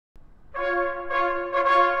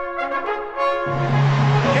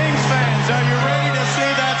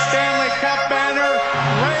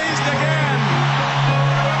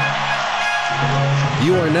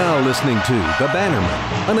now listening to The Bannerman,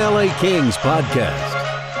 an LA Kings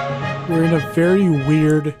podcast. We're in a very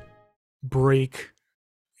weird break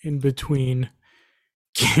in between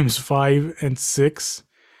games 5 and 6.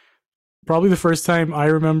 Probably the first time I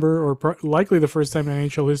remember, or likely the first time in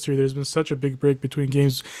NHL history, there's been such a big break between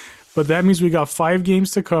games. But that means we got 5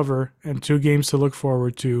 games to cover and 2 games to look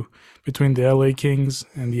forward to between the LA Kings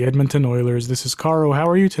and the Edmonton Oilers. This is Caro. How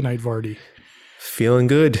are you tonight, Vardy? Feeling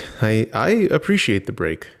good. I appreciate the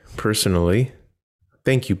break, personally.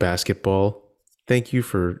 Thank you, basketball. Thank you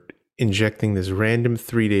for injecting this random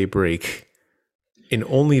 3-day break in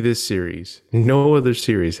only this series. No other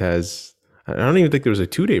series has. I don't even think there was a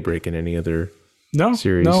 2-day break in any other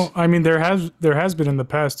series. No, I mean there has been in the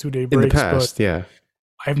past 2-day breaks. In the past, but yeah.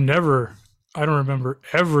 I don't remember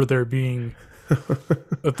ever there being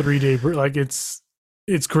a 3-day break. Like it's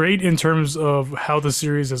great in terms of how the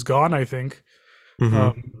series has gone, I think.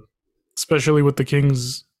 Especially with the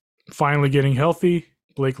Kings finally getting healthy.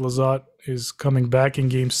 Blake Lizotte is coming back in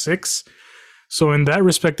game 6. So in that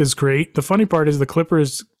respect, it's great. The funny part is the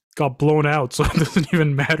Clippers got blown out, so it doesn't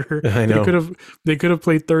even matter. I know. They could have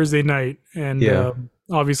played Thursday night, and Yeah.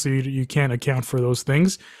 obviously you can't account for those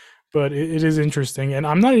things. But it is interesting, and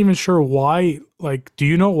I'm not even sure why. Like, do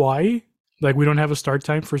you know why? Like, we don't have a start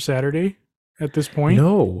time for Saturday at this point?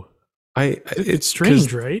 No. It's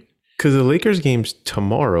strange, right? Because the Lakers game's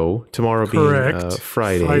tomorrow Correct. Being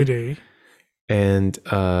Friday. And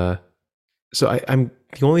so I'm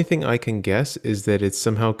the only thing I can guess is that it's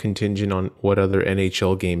somehow contingent on what other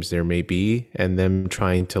NHL games there may be and them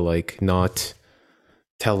trying to like not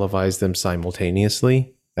televise them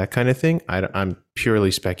simultaneously, that kind of thing. I'm purely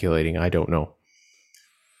speculating. I don't know.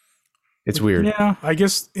 It's weird. Yeah, I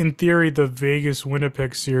guess in theory the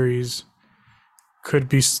Vegas-Winnipeg series could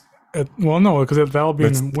be... well, no, because that'll be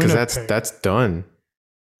in Winnipeg. Because that's done.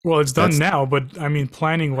 Well, it's done now, but I mean,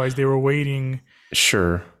 planning-wise, they were waiting.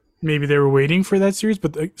 Sure. Maybe they were waiting for that series,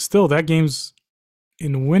 but still, that game's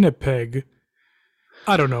in Winnipeg.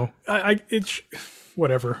 I don't know.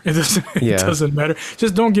 Whatever. It doesn't matter.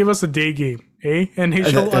 Just don't give us a day game, eh? Dude,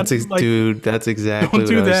 that's exactly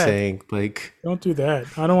what I was saying. Like, don't do that.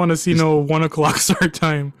 I don't want to see no 1 o'clock start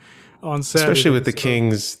time on Saturday. Especially with the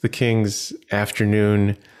Kings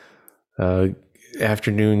afternoon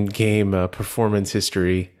game performance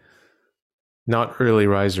history. Not early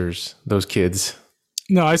risers, those kids.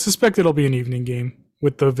 No, I suspect it'll be an evening game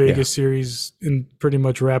with the Vegas series pretty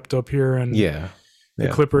much wrapped up here, and the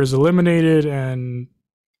Clippers eliminated, and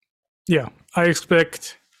I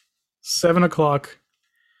expect 7 o'clock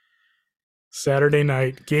Saturday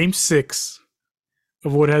night, game 6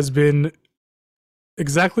 of what has been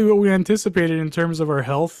exactly what we anticipated in terms of our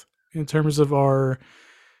health, in terms of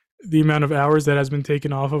the amount of hours that has been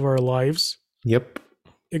taken off of our lives. Yep.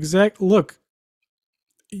 Look,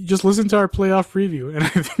 just listen to our playoff preview, and I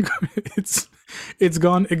think it's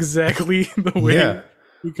gone exactly the way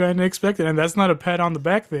we kind of expected. And that's not a pat on the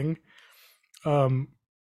back thing. And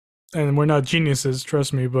we're not geniuses,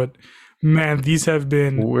 trust me, but man, these have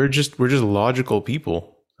been... We're just logical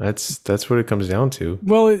people. That's what it comes down to.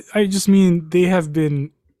 Well, I just mean they have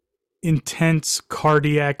been intense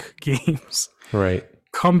cardiac games. Right.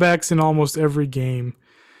 Comebacks in almost every game.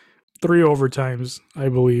 3 overtimes, I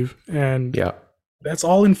believe. And that's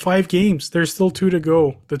all in 5 games. There's still 2 to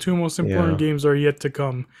go. The 2 most important games are yet to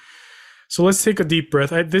come. So let's take a deep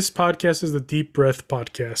breath. This podcast is the Deep Breath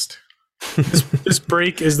podcast. This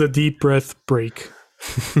break is the Deep Breath break.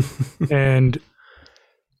 And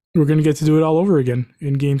we're going to get to do it all over again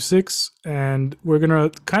in game 6. And we're going to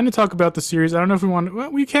kind of talk about the series. I don't know if we want...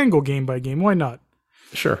 Well, we can go game by game. Why not?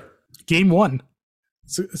 Sure. Game 1.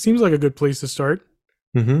 It seems like a good place to start.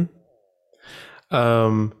 Mm-hmm.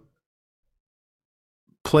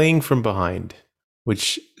 Playing from behind,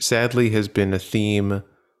 which sadly has been a theme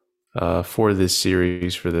for this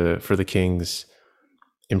series for the Kings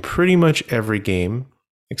in pretty much every game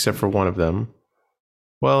except for one of them.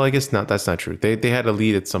 Well, I guess not. That's not true. They had a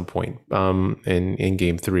lead at some point in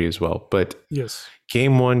game 3 as well. But yes,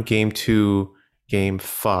 game 1, game 2, game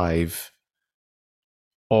 5,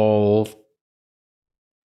 all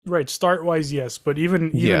right. Start wise, yes, but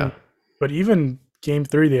even game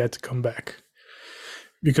 3, they had to come back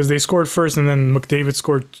because they scored first, and then McDavid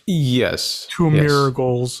scored 2 mirror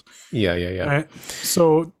goals. Yeah.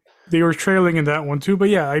 So they were trailing in that one too. But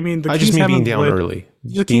yeah, I mean, I just mean being down early.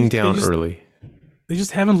 Early. They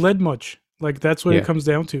just haven't led much. Like, that's what it comes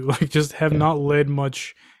down to. Like, just have not led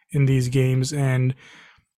much in these games. And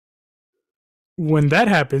when that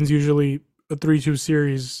happens, usually a 3-2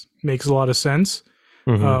 series makes a lot of sense.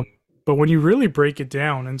 Mm-hmm. But when you really break it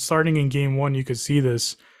down, and starting in game 1, you could see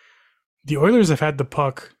this. the Oilers have had the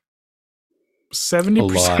puck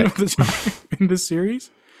 70% of the time in this series.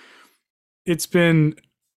 It's been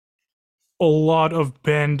a lot of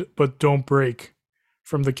bend but don't break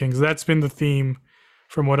from the Kings. That's been the theme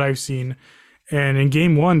from what I've seen. And in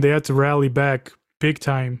game 1, they had to rally back big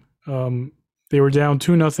time. They were down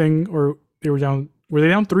 2-0, or were they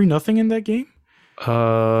down 3-0 in that game?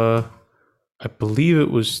 I believe it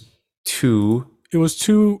was 2. It was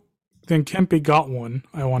 2. Then Kempe got one,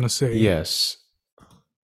 I want to say. Yes.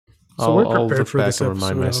 So we're prepared look for back this and episode,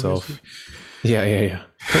 remind myself. obviously. Yeah.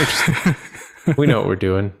 We know what we're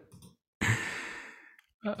doing.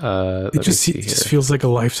 It just feels like a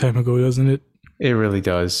lifetime ago, doesn't it? It really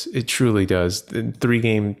does. It truly does. The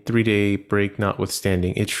 3-day break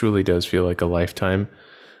notwithstanding, it truly does feel like a lifetime.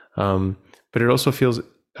 But it also feels,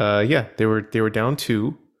 they were down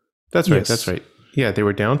 2. That's right. Yes. That's right. Yeah, they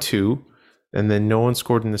were down 2, and then no one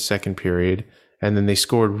scored in the second period, and then they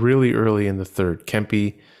scored really early in the third.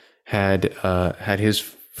 Kempe had his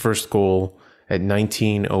first goal at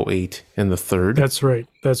 19:08 in the third. That's right.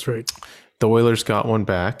 The Oilers got one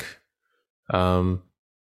back.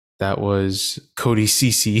 That was Cody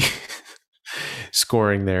Ceci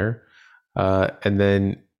scoring there. And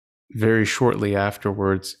then very shortly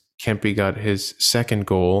afterwards, Kempe got his second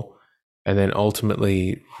goal. And then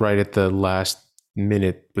ultimately, right at the last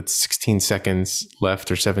minute with 16 seconds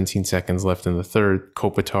left or 17 seconds left in the third,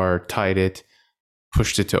 Kopitar tied it,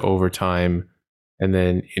 pushed it to overtime. And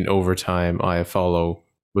then in overtime, Iafallo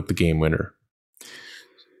with the game winner.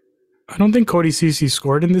 I don't think Cody Ceci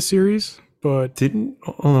scored in this series. But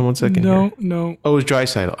hold on one second. No. Oh, it was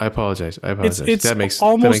Draisaitl. I apologize. It's that makes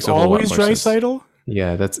almost a whole always lot more Draisaitl. sense.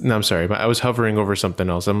 Yeah, I'm sorry, but I was hovering over something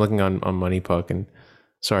else. I'm looking on Money Puck, and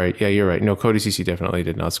sorry. Yeah, you're right. No, Cody Ceci definitely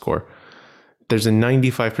did not score. There's a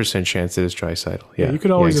 95% chance that it's Draisaitl. Yeah, you could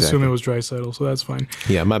always assume it was Draisaitl, so that's fine.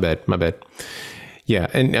 Yeah, my bad. Yeah,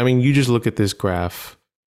 and I mean, you just look at this graph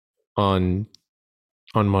on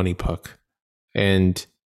Money Puck, and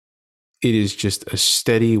it is just a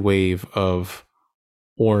steady wave of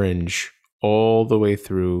orange all the way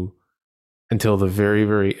through until the very,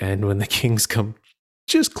 very end when the Kings come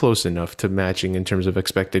just close enough to matching in terms of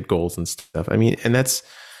expected goals and stuff. I mean, and it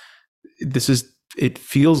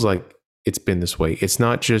feels like it's been this way. It's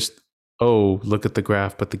not just, oh, look at the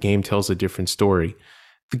graph, but the game tells a different story.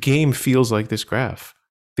 The game feels like this graph.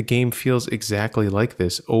 The game feels exactly like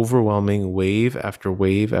this overwhelming wave after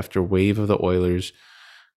wave after wave of the Oilers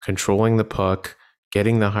controlling the puck,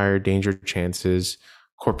 getting the higher danger chances,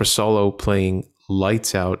 Korpisalo playing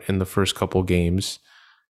lights out in the first couple games,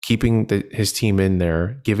 keeping his team in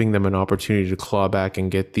there, giving them an opportunity to claw back and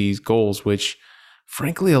get these goals, which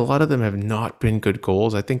frankly, a lot of them have not been good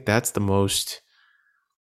goals. I think that's the most,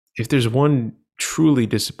 if there's one truly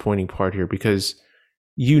disappointing part here, because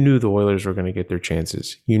you knew the Oilers were going to get their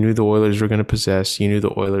chances. You knew the Oilers were going to possess. You knew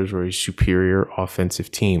the Oilers were a superior offensive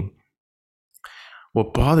team.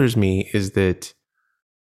 What bothers me is that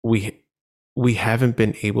we haven't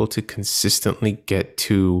been able to consistently get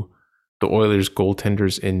to the Oilers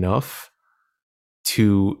goaltenders enough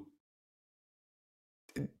to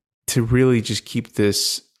really just keep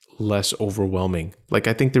this less overwhelming. Like,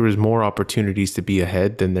 I think there was more opportunities to be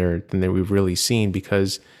ahead than we've really seen,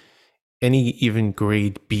 because any even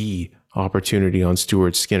grade B opportunity on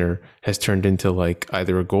Stuart Skinner has turned into like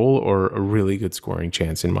either a goal or a really good scoring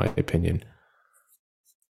chance, in my opinion.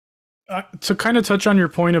 To kind of touch on your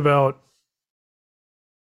point about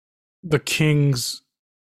the Kings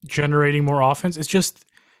generating more offense,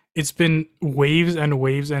 it's been waves and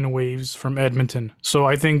waves and waves from Edmonton. So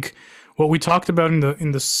I think what we talked about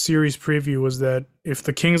in the series preview was that if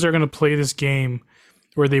the Kings are going to play this game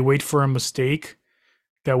where they wait for a mistake,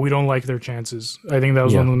 that we don't like their chances. I think that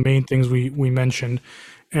was one of the main things we mentioned.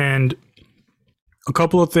 And a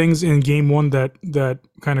couple of things in game 1 that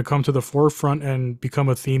kind of come to the forefront and become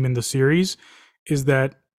a theme in the series is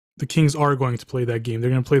that the Kings are going to play that game.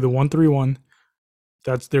 They're going to play the 1-3-1.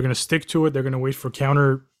 They're going to stick to it. They're going to wait for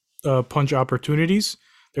counter punch opportunities.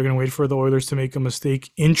 They're going to wait for the Oilers to make a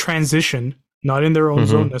mistake in transition, not in their own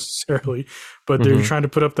zone necessarily, but they're trying to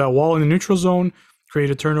put up that wall in the neutral zone,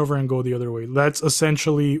 create a turnover, and go the other way. That's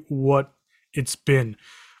essentially what it's been.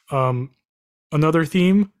 Another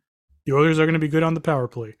theme, the Oilers are going to be good on the power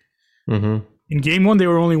play. In game 1, they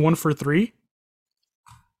were only 1 for 3.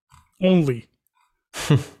 Only.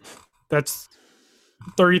 That's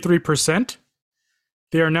 33%.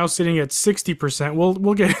 They are now sitting at 60%.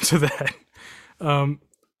 We'll get into that.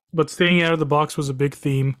 But staying out of the box was a big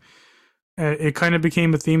theme. It kind of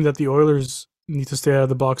became a theme that the Oilers need to stay out of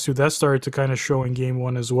the box too. That started to kind of show in game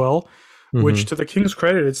 1 as well, which to the Kings'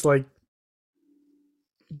 credit, it's like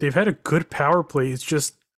they've had a good power play. It's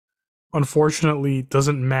just unfortunately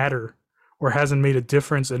doesn't matter or hasn't made a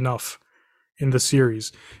difference enough in the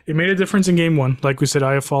series. It made a difference in game 1. Like we said,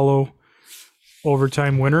 Iafallo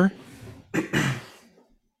overtime winner.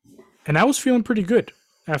 And I was feeling pretty good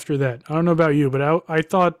after that. I don't know about you, but I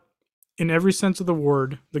thought in every sense of the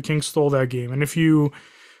word, the Kings stole that game. And if you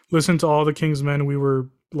listen to all the Kings men, we were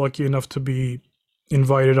lucky enough to be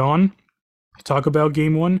invited on to talk about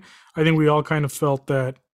game 1. I think we all kind of felt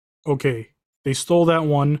that, okay, they stole that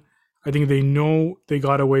one. I think they know they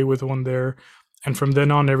got away with one there. And from then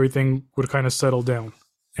on, everything would kind of settle down.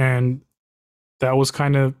 And that was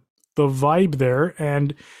kind of the vibe there.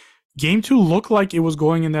 And game 2 looked like it was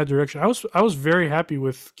going in that direction. I was very happy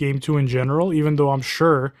with game 2 in general, even though I'm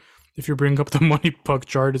sure if you bring up the money puck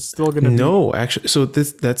chart, it's still going to be... No, actually, so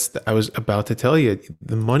I was about to tell you,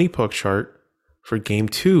 the money puck chart for game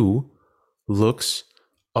 2 looks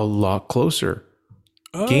a lot closer.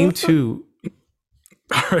 Game 2...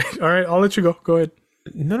 All right, I'll let you go. Go ahead.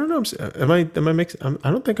 No. Am I mixing?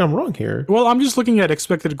 I don't think I'm wrong here. Well, I'm just looking at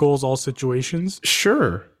expected goals, all situations.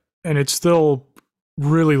 Sure. And it's still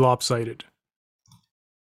really lopsided.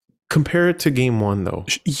 Compare it to game 1, though.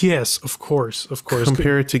 Yes, of course.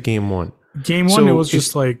 Compare it to game 1. Game 1, it was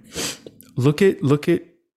just like... Look at,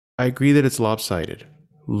 I agree that it's lopsided.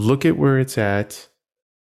 Look at where it's at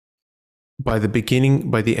by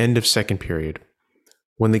the end of second period.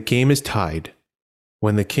 When the game is tied,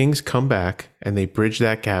 when the Kings come back and they bridge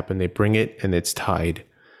that gap and they bring it and it's tied.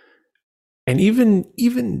 And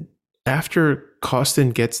even after Costin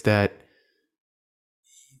gets that,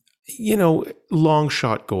 long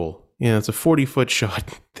shot goal, it's a 40-foot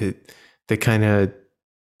shot that kind of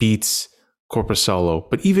beats Korpisalo.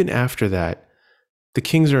 But even after that, the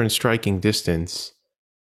Kings are in striking distance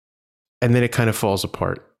and then it kind of falls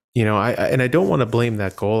apart. I don't want to blame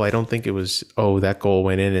that goal. I don't think it was, that goal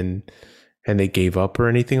went in and they gave up or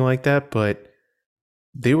anything like that, but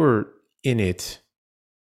they were in it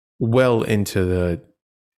well into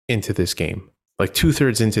this game. Like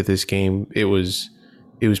 2/3 into this game, it was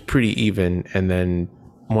pretty even, and then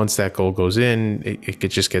once that goal goes in, it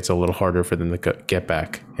just gets a little harder for them to get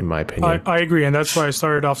back, in my opinion. I agree, and that's why I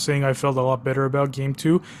started off saying I felt a lot better about game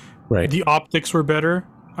 2. Right. The optics were better.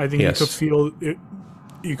 I think yes.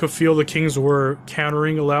 You could feel the Kings were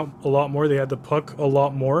countering a lot more. They had the puck a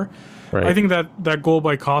lot more. Right. I think that goal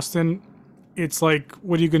by Costin, it's like,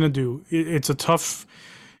 what are you gonna do? It's a tough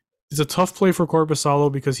play for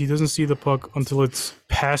Korpisalo because he doesn't see the puck until it's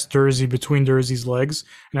past Durzi, between Durzi's legs,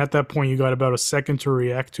 and at that point you got about a second to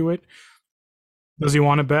react to it. Does he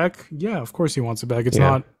want it back? Yeah, of course he wants it back. It's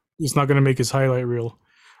not going to make his highlight reel.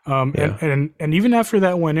 And even after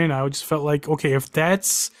that went in, I just felt like, okay, if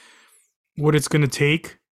that's what it's going to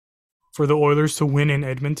take for the Oilers to win in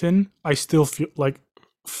Edmonton, I still feel like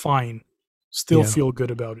fine. Still feel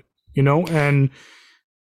good about it, and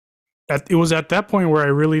it was at that point where I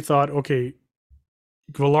really thought, okay,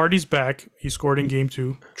 Velarde's back. He scored in game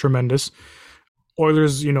 2. Tremendous.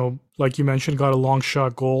 Oilers, like you mentioned, got a long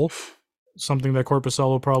shot goal, something that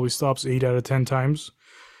Korpisalo probably stops 8 out of 10 times.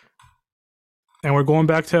 And we're going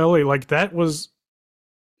back to LA. Like, that was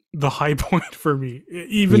the high point for me.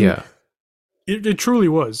 It truly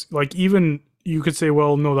was. Like, even you could say,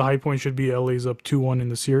 well, no, the high point should be LA's up 2-1 in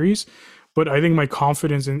the series. But I think my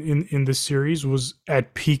confidence in this series was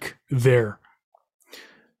at peak there.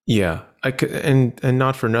 Yeah, and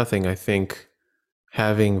not for nothing, I think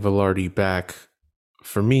having Velarde back,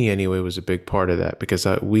 for me anyway, was a big part of that, because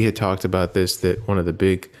we had talked about this, that one of the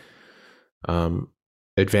big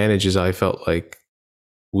advantages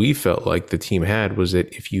we felt like the team had was that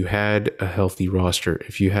if you had a healthy roster,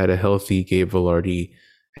 if you had a healthy Gabe Velarde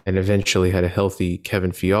and eventually had a healthy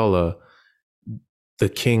Kevin Fiala, the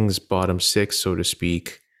Kings' bottom 6, so to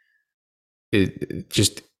speak, it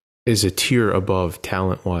just is a tier above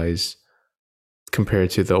talent-wise compared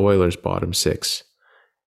to the Oilers' bottom 6.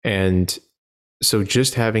 And so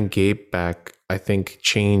just having Gabe back, I think,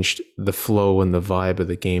 changed the flow and the vibe of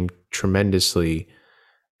the game tremendously.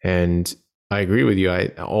 And I agree with you.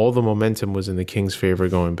 All the momentum was in the Kings' favor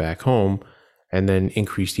going back home, and then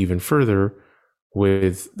increased even further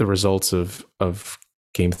with the results of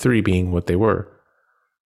Game 3 being what they were.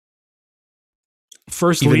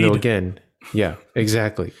 First Even lead. Though again, yeah,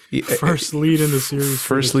 exactly. First lead in the series.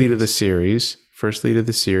 First lead of the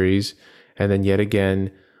series. And then yet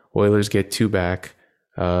again, Oilers get 2 back.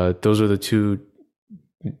 Those are the 2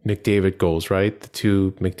 McDavid goals, right? The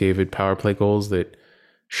 2 McDavid power play goals that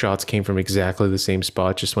shots came from exactly the same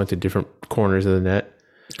spot, just went to different corners of the net.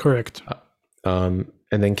 Correct. And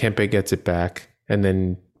then Kempe gets it back, and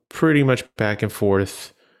then pretty much back and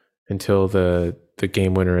forth until the the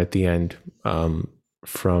game winner at the end.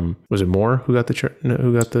 From, was it Moore who got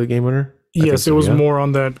the game winner? Yes, it was more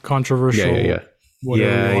on that controversial. Yeah.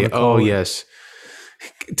 Oh, yes.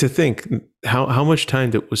 To think how much time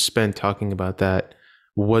that was spent talking about that.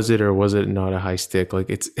 Was it or was it not a high stick? Like,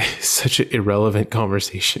 it's such an irrelevant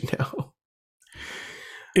conversation now.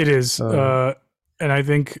 It is. And I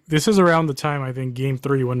think this is around the time, I think, Game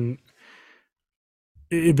 3, when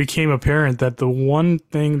it became apparent that the one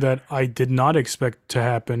thing that I did not expect to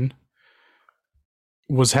happen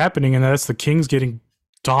was happening, and that's the Kings getting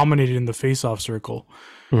dominated in the face-off circle.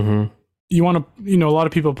 Mm-hmm. You want to, a lot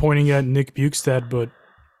of people pointing at Nick Bjugstad, but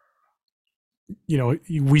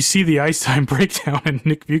we see the ice time breakdown, and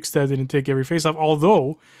Nick Bjugstad didn't take every face-off.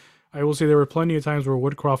 Although, I will say there were plenty of times where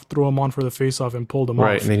Woodcroft threw him on for the face-off and pulled him off.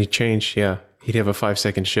 Right, and then he changed. Yeah, he'd have a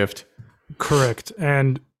 5-second shift. Correct,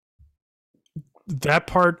 and that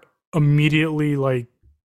part immediately, like,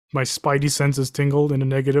 my spidey senses tingled in a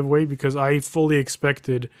negative way, because I fully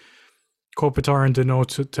expected Kopitar and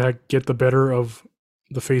Danault to get the better of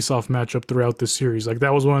the face-off matchup throughout this series. Like,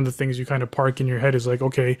 that was one of the things you kind of park in your head, is like,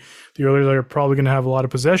 okay, the Oilers are probably going to have a lot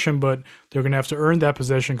of possession, but they're going to have to earn that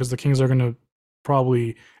possession because the Kings are going to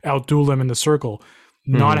probably outduel them in the circle.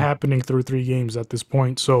 Mm-hmm. Not happening through 3 games at this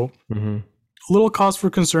point. So a little cause for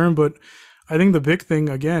concern, but I think the big thing,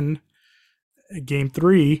 again, Game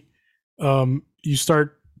 3, you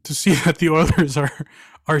start to see that the Oilers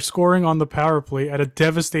are scoring on the power play at a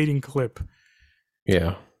devastating clip.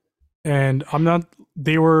 Yeah. And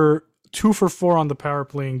they were 2 for 4 on the power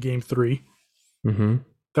play in Game 3. Mm-hmm.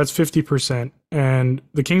 That's 50%. And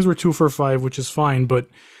the Kings were 2 for 5, which is fine, but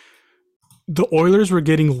the Oilers were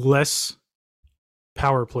getting less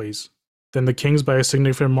power plays than the Kings by a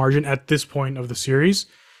significant margin at this point of the series.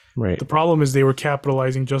 Right. The problem is they were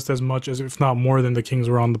capitalizing just as much as, if not more than, the Kings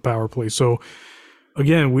were on the power play. So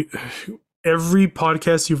again, every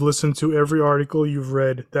podcast you've listened to, every article you've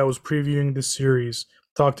read that was previewing this series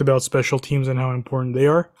talked about special teams and how important they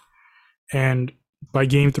are. And by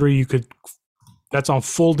Game 3, that's on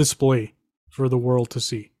full display for the world to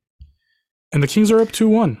see. And the Kings are up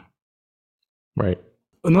 2-1. Right.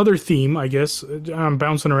 Another theme, I guess, I'm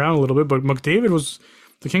bouncing around a little bit, but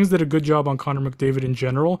the Kings did a good job on Connor McDavid in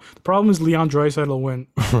general. The problem is Leon Draisaitl went.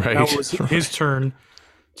 Right. That was his turn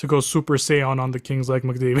to go Super Saiyan on the Kings like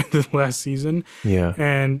McDavid did last season. Yeah.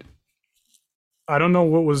 And I don't know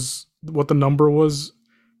what the number was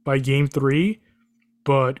by Game 3,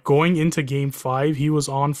 but going into Game 5, he was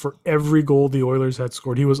on for every goal the Oilers had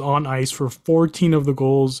scored. He was on ice for 14 of the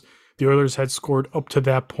goals the Oilers had scored up to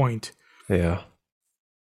that point. Yeah.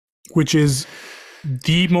 Which is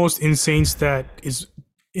the most insane stat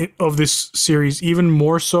of this series, even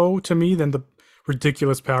more so to me than the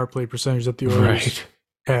ridiculous power play percentage that the Oilers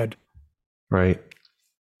had. Right.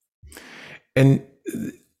 And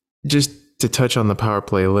just to touch on the power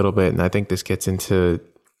play a little bit, and I think this gets into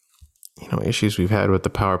issues we've had with the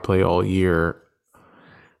power play all year.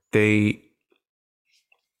 We've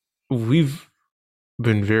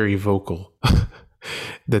been very vocal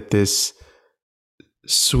that this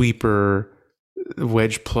sweeper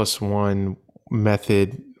wedge +1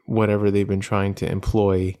 method, whatever they've been trying to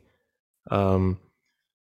employ,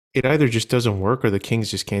 it either just doesn't work or the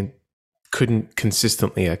Kings just couldn't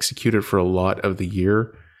consistently execute it for a lot of the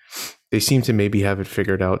year. They seem to maybe have it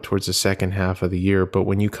figured out towards the second half of the year, but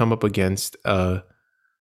when you come up against a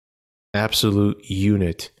absolute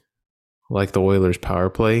unit like the Oilers power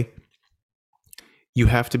play, you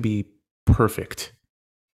have to be perfect.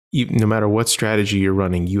 No matter what strategy you're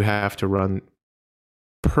running, you have to run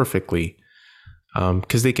perfectly,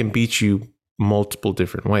 because they can beat you multiple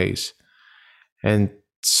different ways. And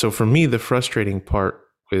so for me, the frustrating part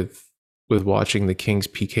with watching the Kings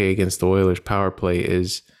PK against the Oilers power play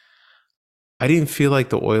is I didn't feel like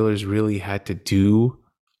the Oilers really had to do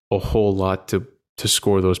a whole lot to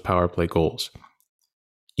score those power play goals.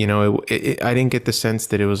 I didn't get the sense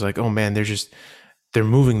that it was like, oh man, they're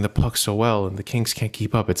moving the puck so well and the Kings can't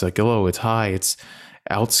keep up. It's like low, it's high, it's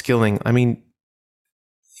outskilling. I mean,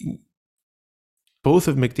 both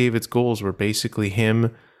of McDavid's goals were basically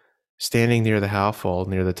him standing near the half wall,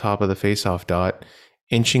 near the top of the faceoff dot,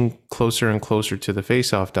 inching closer and closer to the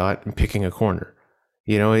faceoff dot and picking a corner.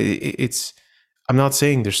 It's. I'm not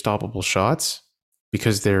saying they're stoppable shots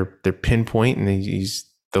because they're pinpoint, and he's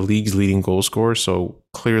the league's leading goal scorer, so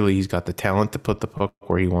clearly he's got the talent to put the puck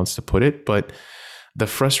where he wants to put it. But the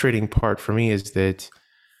frustrating part for me is that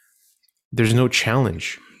there's no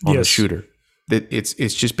challenge on the shooter. That it's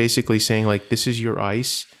just basically saying, like, this is your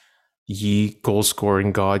ice, ye goal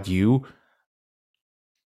scoring god, you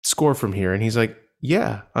score from here. And he's like,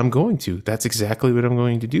 yeah, I'm going to. That's exactly what I'm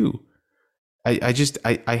going to do.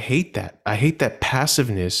 I hate that. I hate that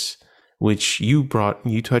passiveness, which you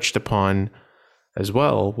touched upon as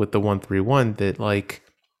well with the 131, that like,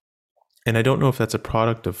 and I don't know if that's a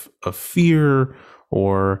product of fear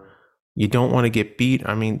or you don't want to get beat.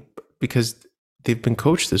 I mean, because they've been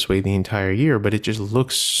coached this way the entire year, but it just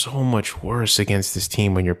looks so much worse against this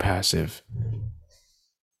team when you're passive.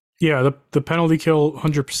 Yeah, the penalty kill,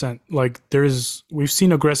 100%. Like we've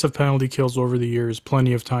seen aggressive penalty kills over the years,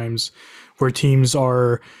 plenty of times, where teams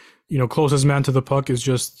are, closest man to the puck is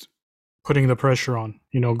just putting the pressure on,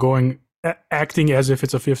 acting as if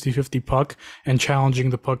it's a 50-50 puck and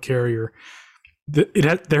challenging the puck carrier.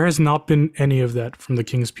 There has not been any of that from the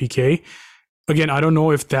Kings PK. Again, I don't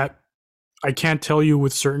know if I can't tell you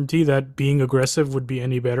with certainty that being aggressive would be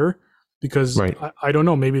any better. Because right. I don't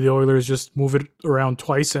know, maybe the Oilers just move it around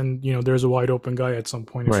twice and, there's a wide open guy at some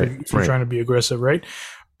point if you're trying to be aggressive, right?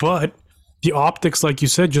 But the optics, like you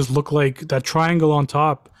said, just look like that triangle on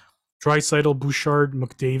top, Draisaitl, Bouchard,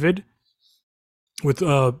 McDavid, with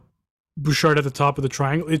Bouchard at the top of the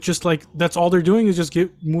triangle. It's just like, that's all they're doing is just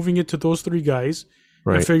moving it to those three guys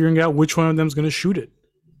and figuring out which one of them is going to shoot it.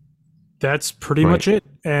 That's pretty much it.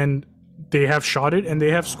 And they have shot it and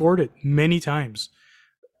they have scored it many times.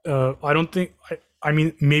 I don't think. I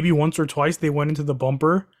mean, maybe once or twice they went into the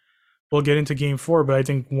bumper. We'll get into Game 4, but I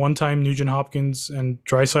think one time Nugent Hopkins and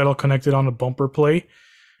Draisaitl connected on a bumper play.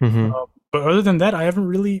 Mm-hmm. But other than that, I haven't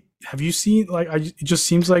really. Have you seen? It just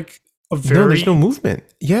seems like a very. No, there's no movement.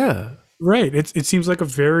 Yeah, right. It seems like a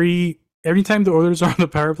very. Every time the Oilers are on the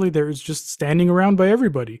power play, they're just standing around by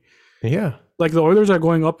everybody. Yeah, like the Oilers are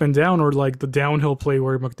going up and down, or like the downhill play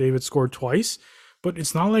where McDavid scored twice, but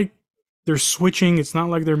it's not like they're switching. It's not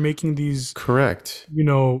like they're making these correct,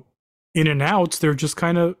 in and outs. They're just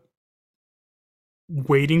kind of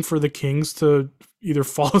waiting for the Kings to either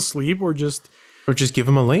fall asleep or just give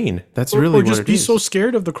them a lane. That's really what it is. Or just be so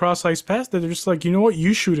scared of the cross ice pass that they're just like, you know what,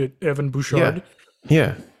 you shoot it, Evan Bouchard.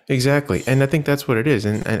 Yeah, exactly. And I think that's what it is.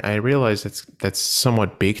 And I realize that's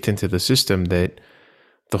somewhat baked into the system, that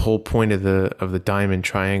the whole point of the diamond,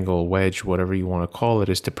 triangle, wedge, whatever you want to call it,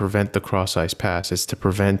 is to prevent the cross ice pass. It's to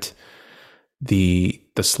prevent the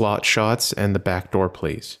slot shots and the backdoor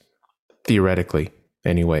plays, theoretically,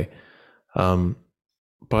 anyway.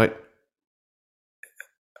 But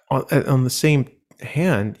on the same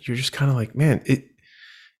hand, you're just kind of like, man,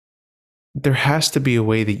 there has to be a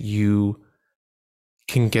way that you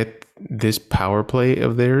can get this power play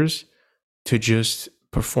of theirs to just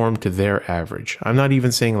perform to their average. I'm not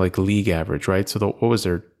even saying like league average, right? So what was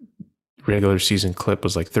their regular season clip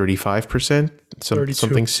was like 35%,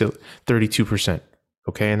 something silly, 32%.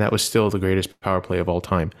 Okay, and that was still the greatest power play of all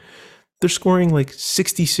time. They're scoring like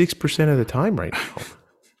 66% of the time right now.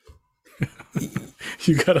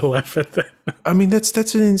 You gotta laugh at that. I mean,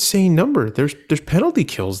 that's an insane number. There's penalty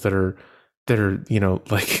kills that are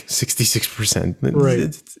like 66%.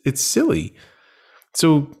 Right. It's silly.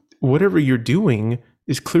 So whatever you're doing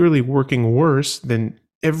is clearly working worse than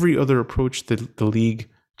every other approach that the league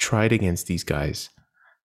tried against these guys.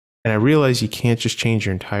 And I realize you can't just change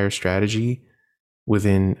your entire strategy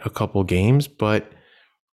within a couple games, but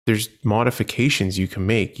there's modifications you can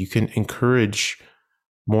make. You can encourage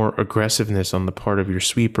more aggressiveness on the part of your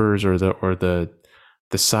sweepers or the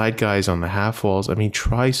side guys on the half walls. I mean,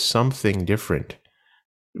 try something different.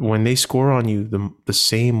 When they score on you the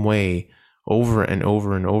same way over and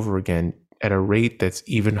over and over again at a rate that's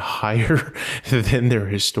even higher than their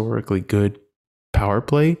historically good power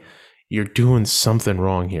play, you're doing something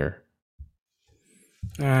wrong here.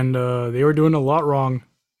 And they were doing a lot wrong.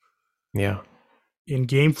 Yeah. In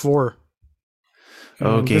Game 4.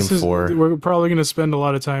 Game 4. We're probably going to spend a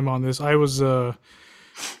lot of time on this. I was about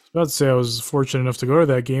to say I was fortunate enough to go to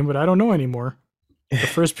that game, but I don't know anymore. The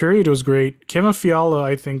first period was great. Kevin Fiala,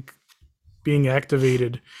 I think, being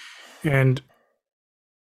activated. And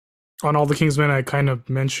on All the Kingsmen, I kind of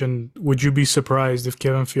mentioned, would you be surprised if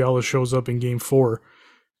Kevin Fiala shows up in Game 4?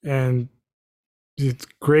 And it's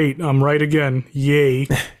great. I'm right again. Yay.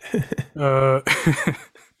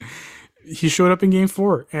 He showed up in Game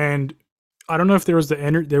 4, and I don't know if there was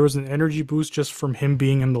there was an energy boost just from him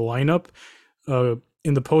being in the lineup.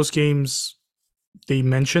 In the post games, they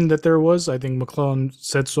mentioned that there was. I think McClellan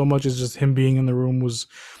said so much as just him being in the room was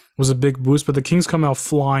a big boost. But the Kings come out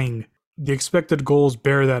flying. The expected goals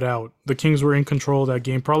bear that out. The Kings were in control of that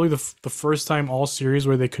game. Probably the first time all series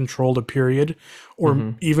where they controlled a period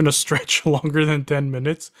or even a stretch longer than 10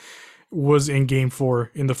 minutes was in Game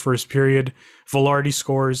 4 in the first period. Velarde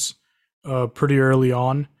scores pretty early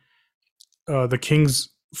on. The Kings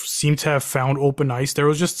seem to have found open ice. There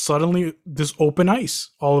was just suddenly this open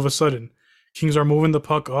ice all of a sudden. Kings are moving the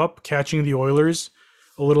puck up, catching the Oilers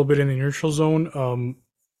a little bit in the neutral zone.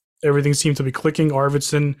 Everything seemed to be clicking.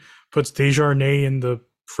 Arvidsson puts Desjardins in the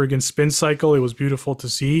friggin' spin cycle. It was beautiful to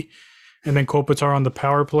see. And then Kopitar on the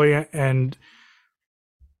power play. And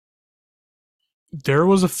there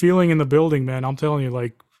was a feeling in the building, man. I'm telling you,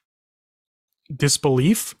 like,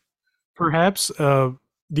 disbelief, perhaps.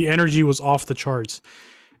 The energy was off the charts.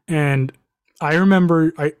 And I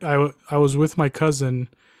remember I was with my cousin,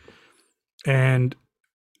 and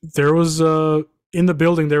there was in the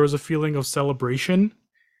building, there was a feeling of celebration.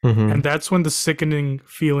 Mm-hmm. And that's when the sickening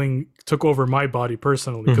feeling took over my body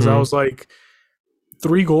personally, because I was like,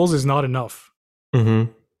 3 goals is not enough.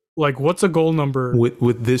 Mm-hmm. Like, what's a goal number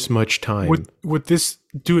with this much time? With this,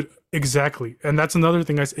 dude, exactly. And that's another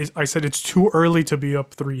thing. I said it's too early to be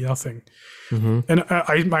up 3-0. Mm-hmm. And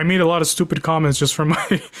I made a lot of stupid comments just from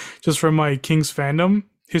my Kings fandom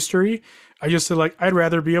history. I just said, like, I'd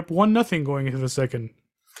rather be up 1-0 going into the second.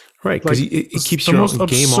 Right, because like, it keeps your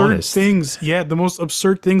game honest. The most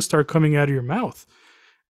absurd things start coming out of your mouth.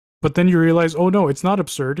 But then you realize, oh no, it's not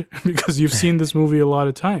absurd, because you've seen this movie a lot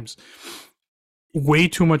of times. Way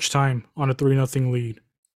too much time on a 3-0 lead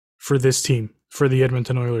for this team, for the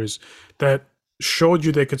Edmonton Oilers, that showed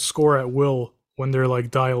you they could score at will when they're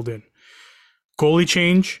like dialed in. Goalie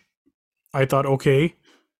change, I thought, okay,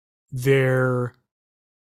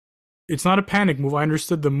 it's not a panic move. I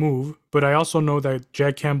understood the move, but I also know that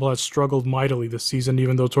Jack Campbell has struggled mightily this season,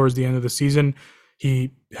 even though towards the end of the season,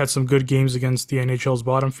 he had some good games against the NHL's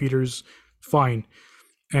bottom feeders. Fine.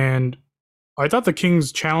 And I thought the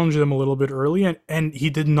Kings challenged them a little bit early, and he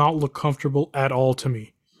did not look comfortable at all to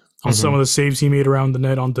me. On some of the saves he made around the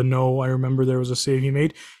net on Deneau, I remember there was a save he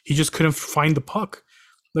made. He just couldn't find the puck.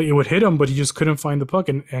 Like, it would hit him, but he just couldn't find the puck.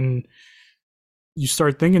 And you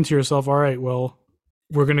start thinking to yourself, all right, well,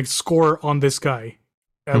 we're going to score on this guy,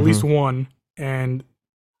 at least one, and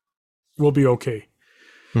we'll be okay.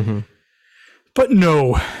 Mm-hmm. But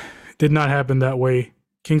no, it did not happen that way.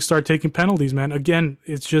 Kings start taking penalties, man. Again,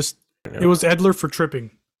 it's just, it was Edler for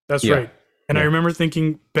tripping. That's right. And I remember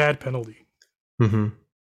thinking, bad penalty. Mm-hmm.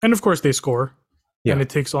 And of course they score. Yeah. And it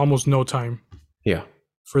takes almost no time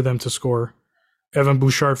for them to score. Evan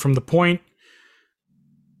Bouchard from the point.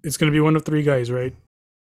 It's going to be one of 3 guys, right?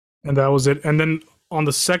 And that was it. And then on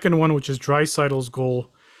the second one, which is Draisaitl's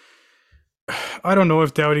goal, I don't know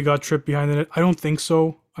if Doughty got tripped behind the net. I don't think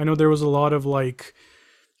so. I know there was a lot of like,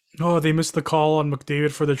 oh, they missed the call on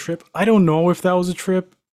McDavid for the trip. I don't know if that was a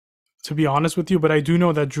trip, to be honest with you, but I do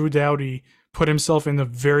know that Drew Doughty put himself in a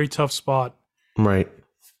very tough spot. Right.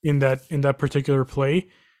 In that particular play.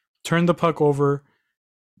 Turned the puck over.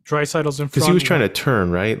 Draisaitl's in front. Because he was trying to turn,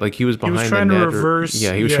 right? Like, he was behind the net. He was trying to reverse.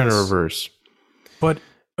 He was trying to reverse. But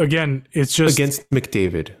again, it's just against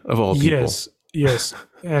McDavid of all people. Yes.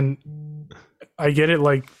 And I get it,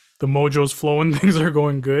 like, the mojo's flowing, things are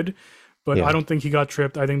going good, but I don't think he got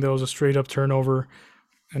tripped. I think that was a straight up turnover,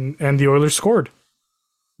 and the Oilers scored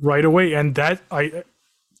right away. And that I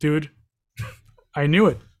knew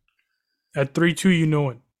it. At 3-2, you know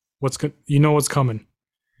it. You know what's coming,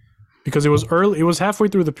 because it was early. It was halfway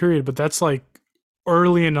through the period, but that's like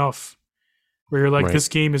early enough where you're like, this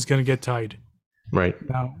game is going to get tied. Right.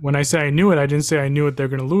 Now, when I say I knew it, I didn't say I knew it they're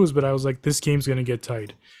going to lose, but I was like, this game's going to get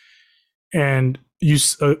tied. And you,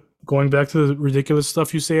 going back to the ridiculous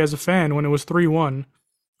stuff you say as a fan, when it was 3-1,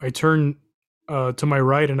 I turned to my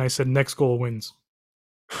right and I said, next goal wins.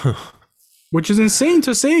 Which is insane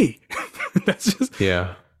to say. That's just...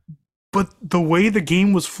 Yeah. But the way the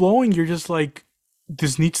game was flowing, you're just like,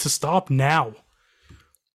 this needs to stop now.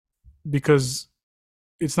 Because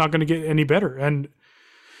it's not going to get any better. And,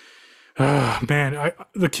 man,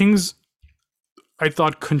 the Kings, I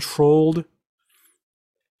thought, controlled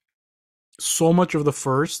so much of the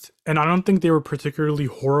first. And I don't think they were particularly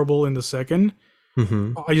horrible in the second.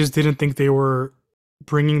 Mm-hmm. I just didn't think they were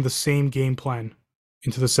bringing the same game plan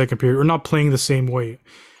into the second period, or not playing the same way.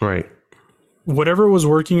 Right. Whatever was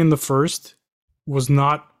working in the first was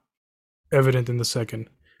not evident in the second.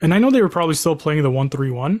 And I know they were probably still playing the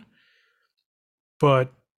 1-3-1,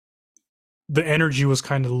 but the energy was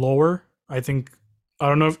kind of lower. I think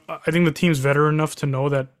the team's veteran enough to know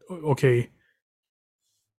that, okay,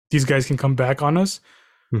 these guys can come back on us.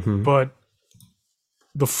 Mm-hmm. But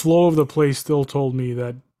the flow of the play still told me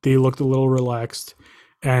that they looked a little relaxed,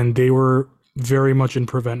 and they were very much in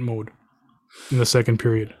prevent mode in the second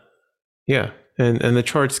period. Yeah, and the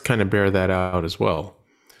charts kind of bear that out as well.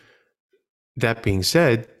 That being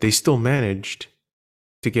said, they still managed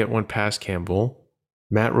to get one past Campbell,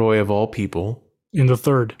 Matt Roy of all people. In the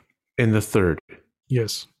third.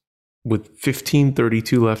 Yes. With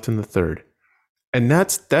 15:32 left in the third. And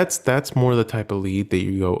that's more the type of lead that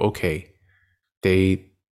you go, okay, they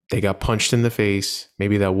got punched in the face.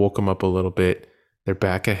 Maybe that woke them up a little bit. They're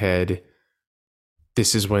back ahead.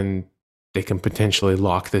 This is when they can potentially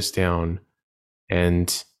lock this down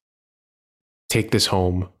and take this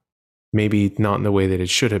home. Maybe not in the way that it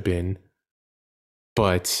should have been,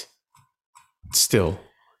 but still.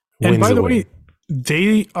 And by the way,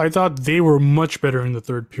 I thought they were much better in the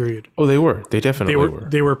third period. Oh, they were. They definitely were.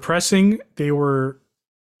 They were pressing. They were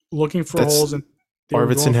looking for holes. And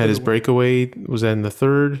Arvidsson had his breakaway. Was that in the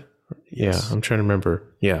third? Yes. Yeah, I'm trying to remember.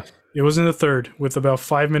 Yeah. It was in the third with about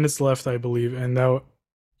 5 minutes left, I believe. And that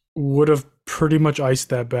would have pretty much iced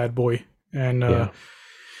that bad boy. And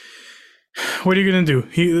what are you going to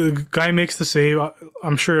do? The guy makes the save.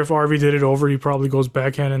 I'm sure if Arvi did it over, he probably goes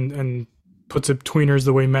backhand and puts it tweeners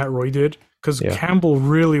the way Matt Roy did. Because Campbell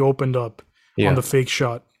really opened up on the fake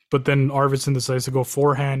shot. But then Arvidsson decides to go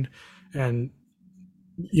forehand and,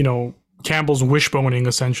 Campbell's wishboning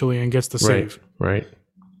essentially and gets the save. Right.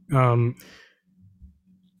 And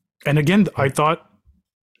again, I thought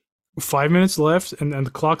 5 minutes left and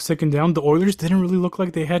the clock's ticking down. The Oilers didn't really look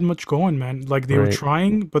like they had much going, man. Like they were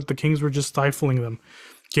trying, but the Kings were just stifling them,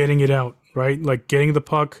 getting it out, right? Like getting the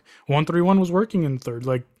puck. 1-3-1 was working in the third.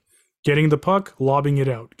 Like getting the puck, lobbing it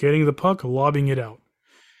out. Getting the puck, lobbing it out.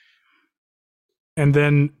 And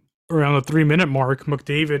then around the 3-minute mark,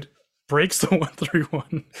 McDavid breaks the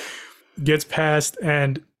 1-3-1, gets past,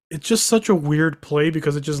 and it's just such a weird play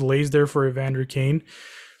because it just lays there for Evander Kane.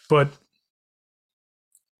 But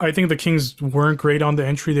I think the Kings weren't great on the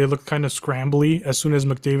entry. They looked kind of scrambly as soon as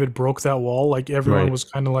McDavid broke that wall. Like everyone was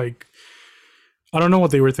kind of like, I don't know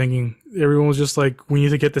what they were thinking. Everyone was just like, we need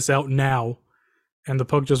to get this out now. And the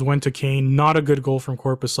puck just went to Kane. Not a good goal from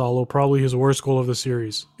Korpisalo. Probably his worst goal of the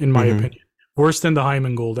series, in my opinion. Worse than the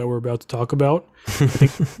Hyman goal that we're about to talk about.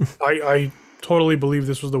 I totally believe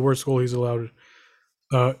this was the worst goal he's allowed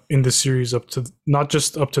in the series, up to not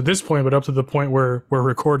just up to this point, but up to the point where we're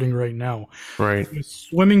recording right now. Right. He's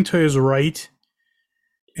swimming to his right,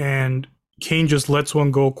 and Kane just lets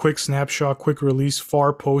one go. Quick snapshot, quick release,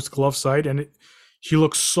 far post, glove side, and he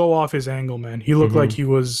looks so off his angle, man. He looked like he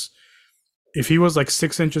was. If he was like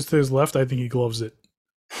 6 inches to his left, I think he gloves it.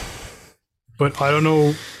 But I don't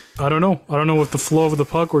know. I don't know if the flow of the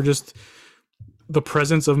puck or just the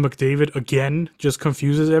presence of McDavid again just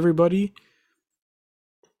confuses everybody.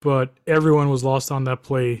 But everyone was lost on that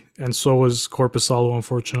play, and so was Korpisalo,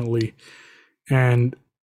 unfortunately. And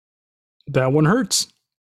that one hurts.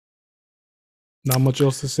 Not much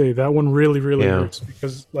else to say. That one really, really hurts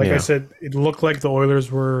because, like I said, it looked like the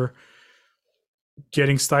Oilers were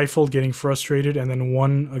getting stifled, getting frustrated, and then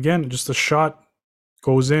one, again, just a shot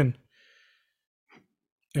goes in.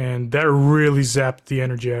 And that really zapped the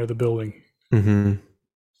energy out of the building.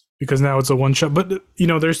 Because now it's a one-shot. But,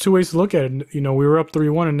 there's two ways to look at it. We were up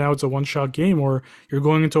 3-1, and now it's a one-shot game. Or you're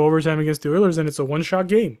going into overtime against the Oilers, and it's a one-shot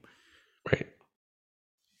game.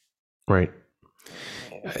 Right.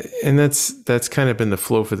 And that's kind of been the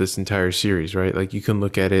flow for this entire series, right? Like, you can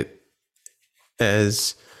look at it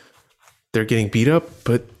as they're getting beat up,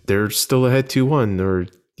 but they're still ahead 2-1. Or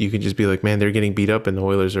you can just be like, man, they're getting beat up, and the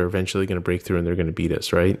Oilers are eventually going to break through, and they're going to beat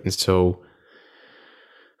us, right? And so,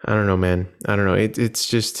 I don't know, man. I don't know. It's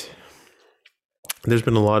just, there's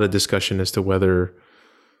been a lot of discussion as to whether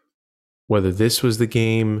this was the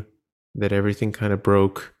game that everything kind of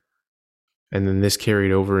broke, and then this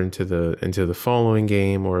carried over into the following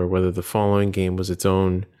game, or whether the following game was its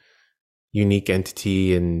own unique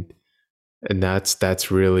entity, and that's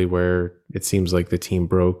really where it seems like the team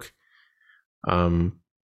broke. Because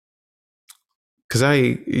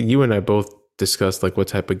you and I both discussed like what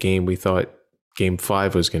type of game we thought Game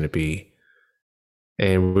 5 was going to be,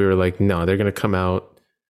 and we were like, no, they're going to come out.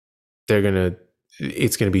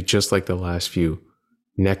 It's going to be just like the last few,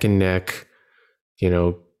 neck and neck,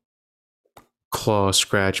 claw,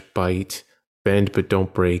 scratch, bite, bend but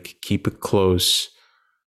don't break, keep it close,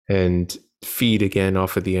 and feed again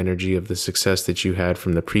off of the energy of the success that you had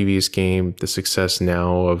from the previous game, the success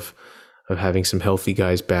now of having some healthy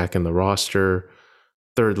guys back in the roster.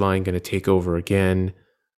 Third line going to take over again.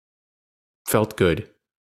 Felt good.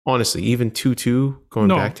 Honestly, even 2-2 going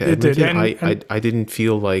back to Edmonton, I didn't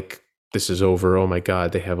feel like this is over. Oh my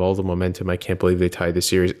God, they have all the momentum. I can't believe they tied the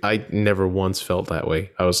series. I never once felt that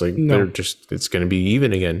way. I was like, it's going to be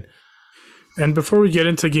even again. And before we get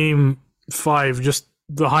into Game 5, just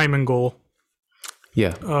the Hyman goal.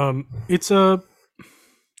 Yeah. Can't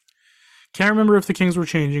remember if the Kings were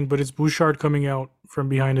changing, but it's Bouchard coming out from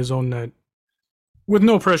behind his own net. With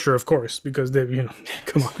no pressure, of course, because they,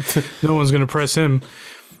 come on, no one's going to press him,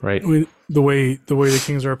 right? With the way the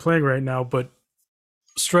Kings are playing right now. But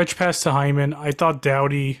stretch pass to Hyman. I thought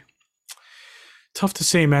Doughty. Tough to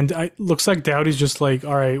say, man. Looks like Doughty's just like,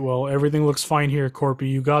 all right, well, everything looks fine here, Corpy.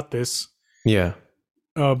 You got this. Yeah.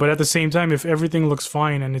 But at the same time, if everything looks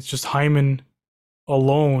fine and it's just Hyman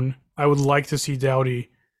alone, I would like to see Doughty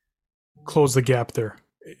close the gap there.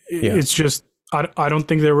 It's just, I don't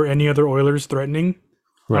think there were any other Oilers threatening.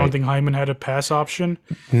 Right. I don't think Hyman had a pass option.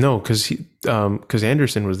 No, because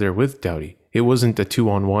Anderson was there with Doughty. It wasn't a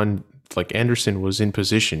 2-on-1. Like, Anderson was in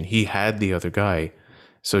position. He had the other guy.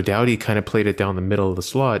 So Doughty kind of played it down the middle of the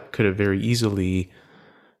slot, could have very easily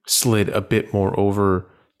slid a bit more over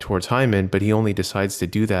towards Hyman, but he only decides to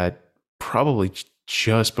do that probably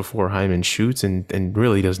just before Hyman shoots and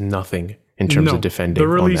really does nothing in terms of defending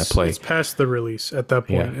on that play. It's past the release at that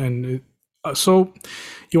point. Yeah. And so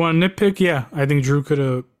you want to nitpick? Yeah, I think Drew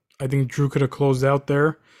could have closed out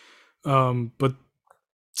there. But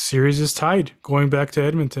series is tied going back to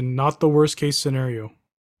Edmonton. Not the worst case scenario.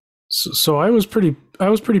 So I was pretty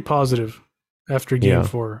positive after Game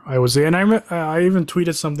 4. I was, and I even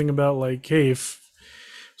tweeted something about like, hey, if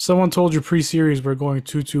someone told you pre-series we're going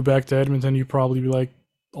 2-2 back to Edmonton, you'd probably be like,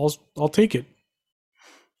 I'll take it.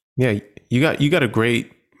 Yeah, you got a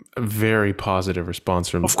very positive response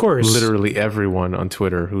from, of course, literally everyone on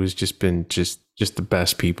Twitter who's just been just the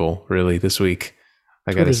best people really this week.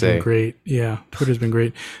 I gotta say, been great. Yeah, Twitter's been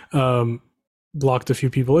great. Blocked a few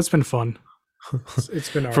people. It's been fun.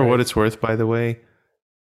 It's been all for right. what it's worth, by the way.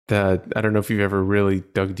 I don't know if you've ever really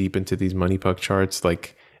dug deep into these money puck charts.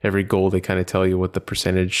 Like every goal, they kind of tell you what the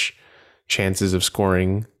percentage chances of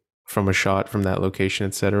scoring from a shot from that location,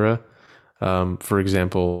 etc. For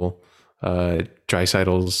example,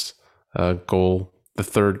 Draisaitl's goal, the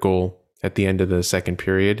third goal at the end of the second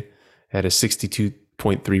period, had a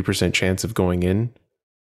 62.3% chance of going in.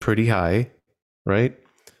 Pretty high, right?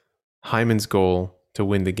 Hyman's goal to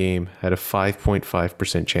win the game had a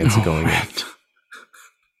 5.5% chance of going in.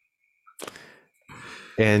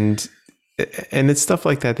 And it's stuff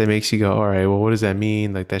like that makes you go, all right, well, what does that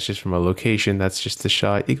mean? Like, that's just from a location. That's just the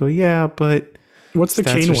shot. You go, yeah, but what's the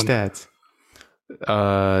Kane one? Stats.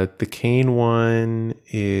 The Kane one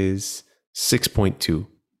is 6.2.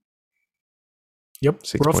 Yep.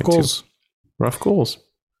 6. Rough 2. goals. Rough goals.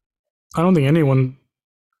 I don't think anyone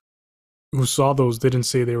who saw those didn't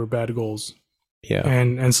say they were bad goals. Yeah.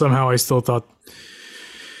 And somehow I still thought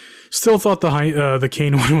the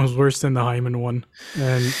Kane one was worse than the Hyman one.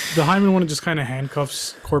 And the Hyman one just kind of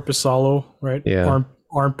handcuffs Korpisalo, right? Yeah.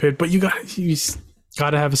 Armpit. But you got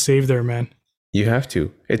to have a save there, man. You have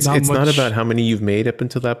to. It's not about how many you've made up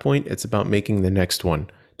until that point. It's about making the next one.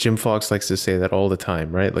 Jim Fox likes to say that all the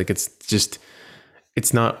time, right? Like it's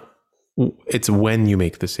when you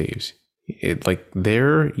make the saves.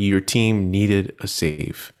 Your team needed a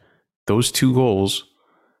save. Those 2 goals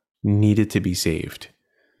needed to be saved.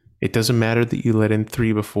 It doesn't matter that you let in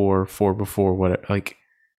 3 before, 4 before, what, like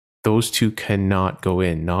those 2 cannot go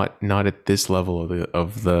in. Not at this level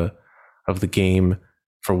of the game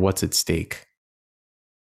for what's at stake.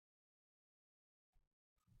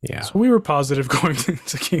 Yeah. So we were positive going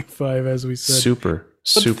into Game 5, as we said. Super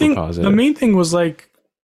positive. The main thing was like,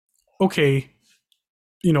 okay,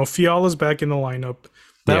 Fiala's back in the lineup.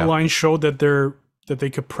 That line showed that they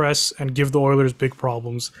could press and give the Oilers big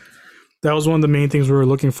problems. That was one of the main things we were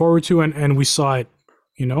looking forward to, and we saw it.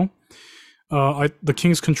 The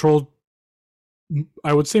Kings controlled,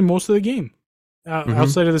 I would say, most of the game.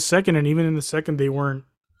 Outside of the second, and even in the second, they weren't,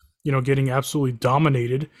 getting absolutely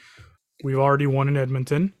dominated. We've already won in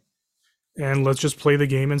Edmonton, and let's just play the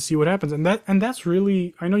game and see what happens. And that's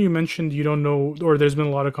really, I know you mentioned you don't know, or there's been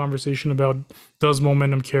a lot of conversation about, does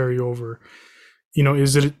momentum carry over?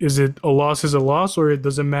 Is it a loss is a loss, or it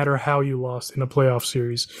doesn't matter how you lost in a playoff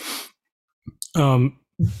series? The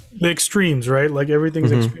extremes, right? Like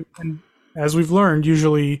everything's extreme. And as we've learned,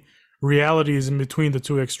 usually reality is in between the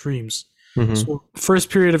 2 extremes. So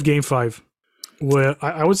first period of Game 5, well,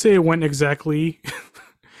 I would say it went exactly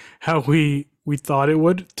how we thought it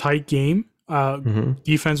would. Tight game.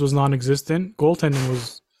 Defense was non-existent. Goaltending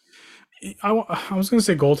was... I was going to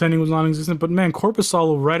say goaltending was non-existent, but man,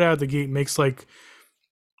 Korpisalo right out of the gate makes like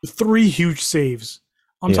 3 huge saves.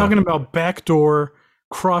 I'm talking about backdoor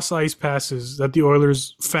cross ice passes that the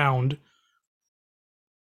Oilers found,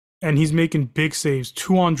 and he's making big saves.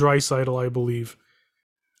 2 on Draisaitl, I believe,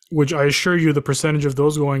 which I assure you the percentage of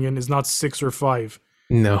those going in is not 6 or 5.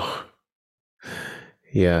 No.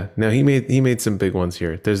 Yeah, no, he made some big ones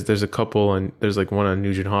here. There's a couple, and there's like one on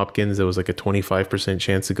Nugent Hopkins that was like a 25%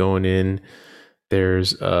 chance of going in.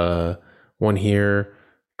 There's one here.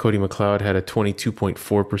 Cody McLeod had a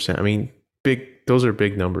 22.4%. I mean, big. Those are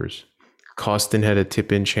big numbers. Costin had a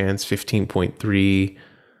tip-in chance, 15.3.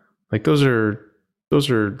 Like those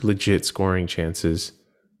are legit scoring chances,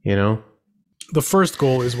 you know? The first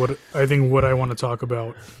goal is what I want to talk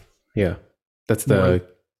about. Yeah. That's the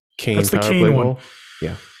Kane That's the power Kane play one. goal.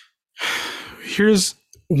 Yeah. Here's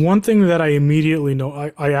one thing that I immediately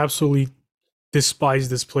know. I absolutely despise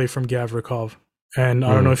this play from Gavrikov. And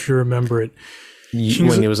I don't know if you remember it.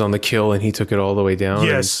 When he was on the kill and he took it all the way down.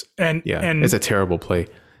 Yes. And it's a terrible play.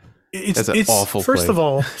 It's an awful play.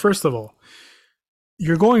 First of all,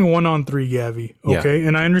 you're going 1-on-3, Gavi. Okay. Yeah.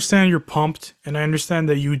 And I understand you're pumped. And I understand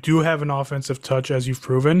that you do have an offensive touch, as you've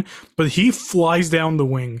proven. But he flies down the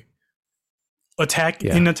wing.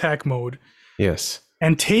 In attack mode. Yes.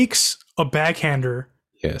 And takes a backhander.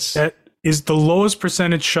 Yes. That is the lowest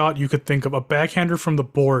percentage shot you could think of. A backhander from the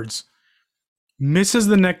boards. Misses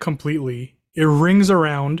the net completely. It rings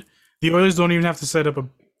around. The Oilers don't even have to set up a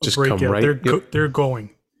break yet. Right. They're going.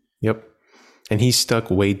 Yep. And he's stuck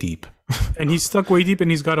way deep. And he's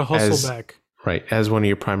got to hustle back. Right. As one of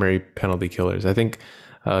your primary penalty killers. I think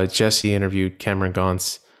Jesse interviewed Cameron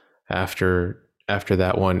Gauntz after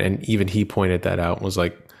that one, and even he pointed that out and was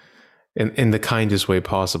like, in the kindest way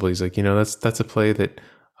possible, he's like, that's a play that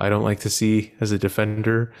I don't like to see as a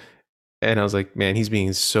defender. And I was like, man, he's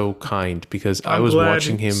being so kind, because I was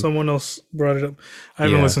watching him. Someone else brought it up. I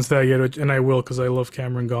haven't listened to that yet, and I will, because I love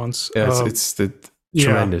Cameron Gauntz. It's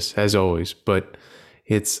tremendous, as always. But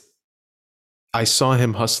I saw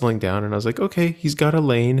him hustling down, and I was like, okay, he's got a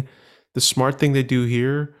lane. The smart thing to do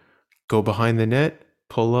here, go behind the net,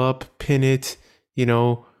 pull up, pin it,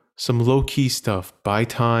 some low-key stuff. Buy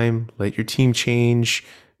time, let your team change.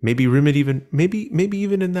 Maybe rim it even, maybe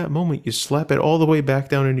even in that moment, you slap it all the way back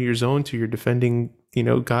down into your zone to your defending,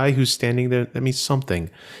 guy who's standing there. That means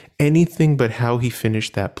something. Anything but how he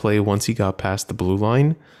finished that play once he got past the blue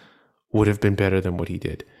line would have been better than what he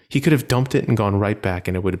did. He could have dumped it and gone right back,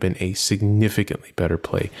 and it would have been a significantly better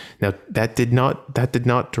play. Now, that did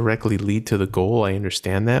not directly lead to the goal. I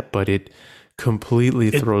understand that, but it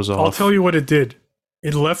completely throws off. I'll tell you what it did.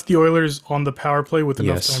 It left the Oilers on the power play with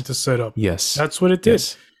enough time to set up. Yes. That's what it did.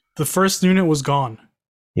 Yes. The first unit was gone.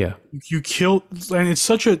 Yeah. You killed, and it's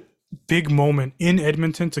such a big moment in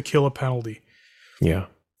Edmonton to kill a penalty. Yeah.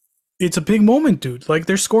 It's a big moment, dude. Like,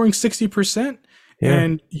 they're scoring 60%,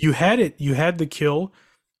 and you had it. You had the kill.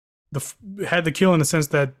 Had the kill in the sense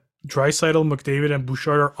that Draisaitl, McDavid, and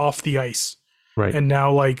Bouchard are off the ice. Right. And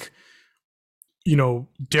now, like,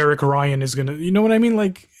 Derek Ryan is going to, you know what I mean?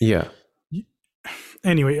 Like, yeah.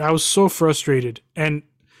 Anyway, I was so frustrated. And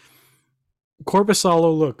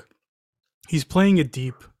Korpisalo, look, he's playing it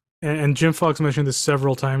deep. And Jim Fox mentioned this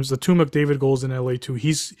several times. The 2 McDavid goals in LA too.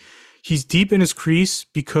 He's deep in his crease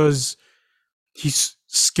because he's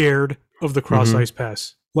scared of the cross ice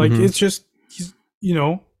pass. Like, it's just,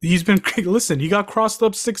 he's been, listen, he got crossed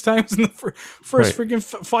up 6 times in the first freaking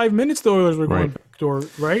 5 minutes the Oilers were going backdoor,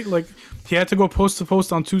 right? Like, he had to go post to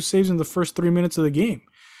post on 2 saves in the first 3 minutes of the game.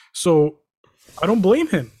 So I don't blame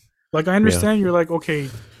him. Like, I understand you're like, okay,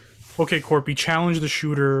 Corpy, challenge the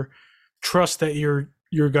shooter, trust that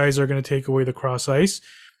your guys are going to take away the cross ice.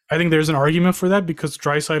 I think there's an argument for that because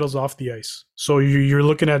Draisaitl's off the ice. So you're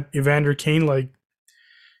looking at Evander Kane, like,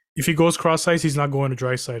 if he goes cross ice, he's not going to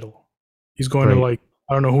Draisaitl. He's going to, like,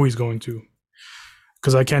 I don't know who he's going to,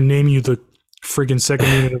 because I can't name you the friggin' second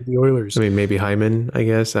unit of the Oilers. I mean, maybe Hyman, I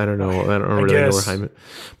guess. I don't know. I don't really know where Hyman.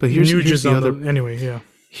 But here's the other. Anyway, yeah.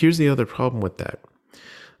 Here's the other problem with that.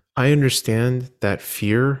 I understand that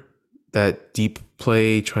fear, that deep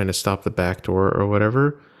play, trying to stop the back door or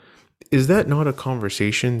whatever. Is that not a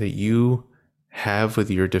conversation that you have with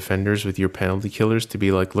your defenders, with your penalty killers, to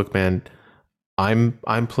be like, look, man,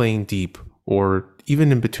 I'm playing deep, or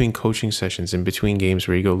even in between coaching sessions, in between games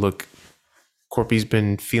where you go, look, Corpy's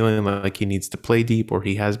been feeling like he needs to play deep, or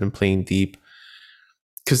he has been playing deep.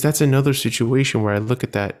 Because that's another situation where I look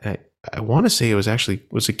at that. I want to say was it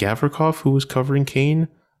Gavrikov who was covering Kane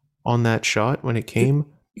on that shot when it came?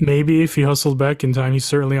 Maybe if he hustled back in time, he's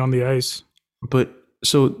certainly on the ice. But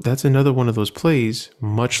so that's another one of those plays,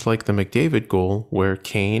 much like the McDavid goal, where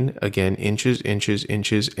Kane, again, inches,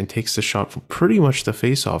 and takes the shot from pretty much the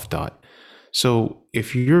face-off dot. So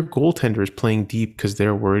if your goaltender is playing deep because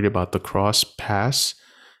they're worried about the cross pass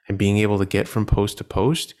and being able to get from post to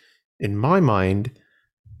post, in my mind,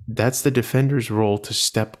 that's the defender's role to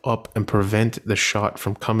step up and prevent the shot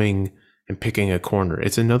from coming and picking a corner.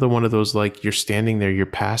 It's another one of those, like, you're standing there, you're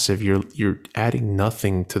passive, you're adding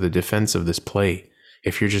nothing to the defense of this play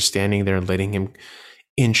if you're just standing there and letting him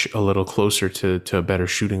inch a little closer to a better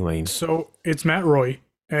shooting lane. So it's Matt Roy,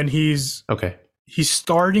 and he's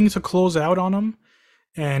starting to close out on him,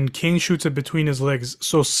 and Kane shoots it between his legs.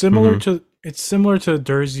 So similar to it's similar to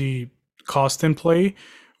Dersey Costin play,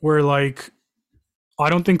 where like I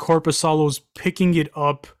don't think Korpisalo's picking it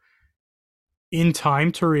up in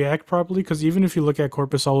time to react properly, because even if you look at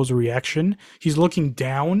Korpisalo's reaction, he's looking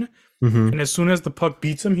down, and as soon as the puck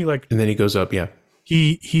beats him, and then he goes up. Yeah,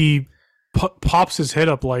 he pops his head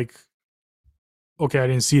up like, okay, I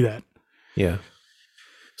didn't see that. Yeah.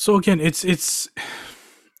 So again, it's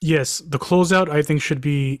yes, the closeout I think should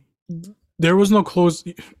be. There was no close.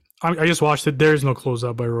 I just watched it. There is no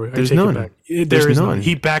closeout by Roy. There's I take none. it back. There is none.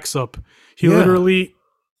 He backs up. He literally,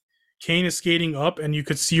 Kane is skating up, and you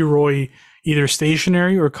could see Roy either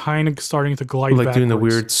stationary or kind of starting to glide like backwards. Doing the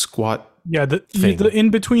weird squat. Yeah, the in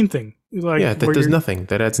between thing. Like, yeah, that does nothing.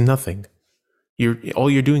 That adds nothing. All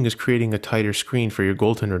you're doing is creating a tighter screen for your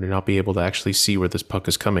goaltender to not be able to actually see where this puck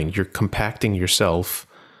is coming. You're compacting yourself,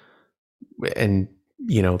 and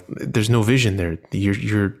there's no vision there.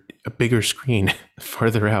 You're a bigger screen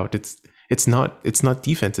farther out. It's not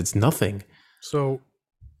defense. It's nothing. So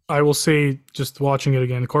I will say, just watching it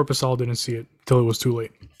again, Korpisalo didn't see it till it was too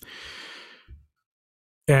late,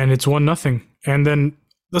 and it's 1-0. And then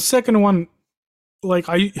the second one, like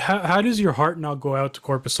how does your heart not go out to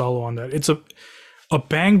Korpisalo on that? It's a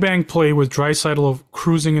bang play with Draisaitl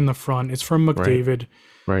cruising in the front. It's from McDavid,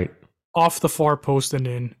 right off the far post and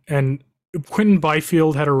in. And Quinton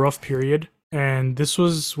Byfield had a rough period, and this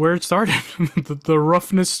was where it started. the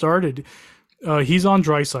roughness started. He's on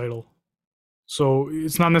Draisaitl, so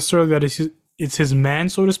it's not necessarily that it's his man,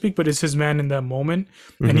 so to speak, but it's his man in that moment,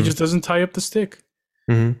 and he just doesn't tie up the stick.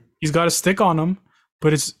 He's got a stick on him,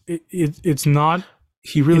 but it's not.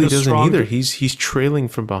 He really doesn't either. He's trailing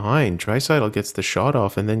from behind. Draisaitl gets the shot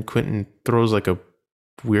off, and then Quinton throws like a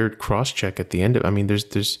weird cross check at the end of. I mean,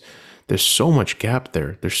 there's so much gap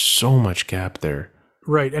there. There's so much gap there.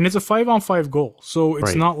 Right, and it's a 5-on-5 goal, so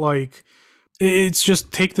it's not like it's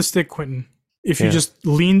just take the stick, Quinton. If you just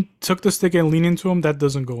took the stick and lean into him, that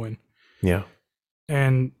doesn't go in. Yeah,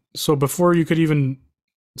 and so before you could even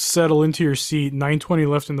settle into your seat, 9:20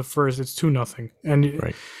 left in the first, it's 2-0,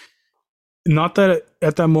 and not that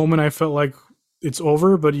at that moment I felt like it's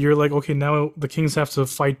over, but you're like, okay, now the Kings have to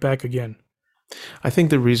fight back again. I think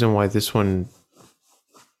the reason why this one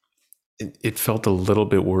it felt a little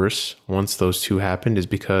bit worse once those two happened is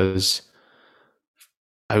because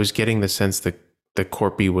I was getting the sense that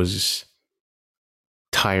Corpy was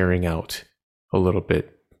tiring out a little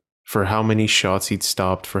bit for how many shots he'd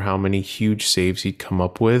stopped, for how many huge saves he'd come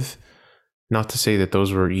up with. Not to say that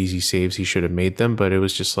those were easy saves, he should have made them, but it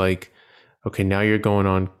was just like, okay, now you're going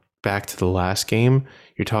on back to the last game.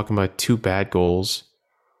 You're talking about 2 bad goals,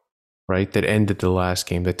 right? That ended the last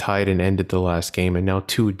game, that tied and ended the last game, and now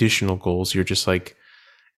 2 additional goals. You're just like,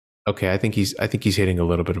 okay, I think he's hitting a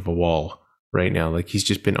little bit of a wall right now. Like he's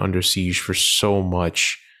just been under siege for so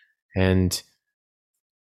much, and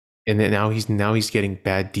then now he's getting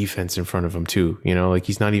bad defense in front of him too. Like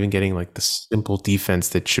he's not even getting like the simple defense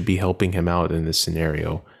that should be helping him out in this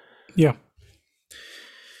scenario. Yeah.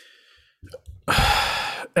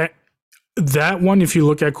 That one, if you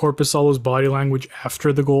look at Korpisalo's body language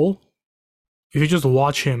after the goal, if you just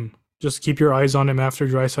watch him, just keep your eyes on him after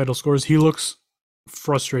Draisaitl scores, he looks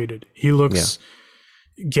frustrated. He looks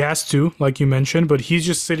gassed too, like you mentioned, but he's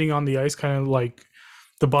just sitting on the ice, kind of like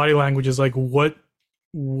the body language is like, what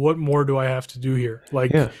more do I have to do here?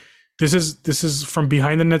 Like, this is from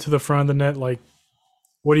behind the net to the front of the net. Like,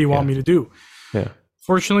 what do you want me to do? Yeah.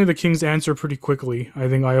 Fortunately, the Kings answer pretty quickly. I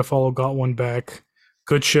think Iafallo got one back.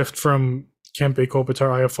 Good shift from Kempe, Kopitar,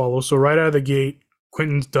 Iafallo. So right out of the gate,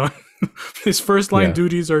 Quinton's done. His first line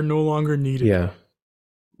duties are no longer needed. Yeah.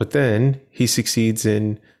 But then he succeeds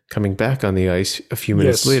in coming back on the ice a few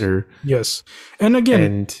minutes later. Yes. And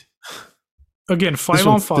again,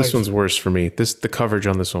 5-on-5. This one's worse for me. The coverage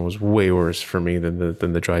on this one was way worse for me than the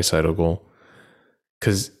Draisaitl goal.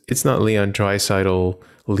 Because it's not Leon Draisaitl,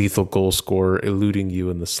 lethal goal scorer, eluding you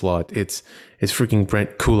in the slot. It's freaking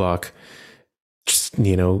Brent Kulak just,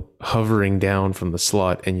 hovering down from the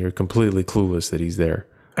slot, and you're completely clueless that he's there.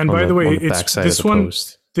 And by the way, it's this one.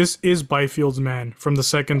 Post. This is Byfield's man from the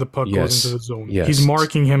second the puck goes into the zone. Yes. He's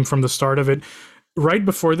marking him from the start of it. Right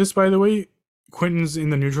before this, by the way, Quinton's in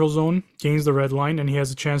the neutral zone, gains the red line, and he has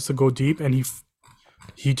a chance to go deep, and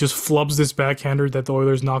he just flubs this backhander that the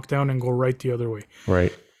Oilers knock down and go right the other way.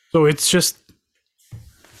 Right. So it's just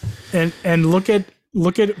and look at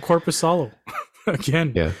Korpisalo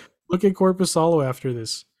again. Yeah. Look at Korpisalo after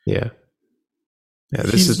this. Yeah. Yeah.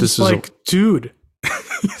 This is like, dude.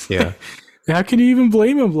 Yeah. How can you even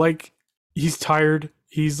blame him? Like, he's tired.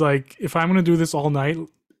 He's like, if I'm going to do this all night,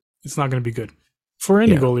 it's not going to be good for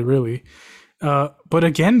any goalie, really. But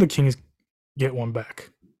again, the Kings get one back.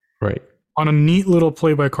 Right. on a neat little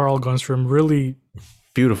play by Carl Gunstrom. Really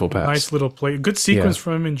beautiful pass. Nice little play. Good sequence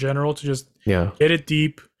from him in general to just get it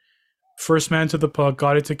deep. First man to the puck,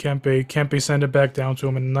 got it to Kempe. Kempe sent it back down to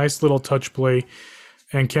him. A nice little touch play.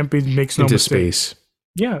 And Kempe makes no mistake. Space.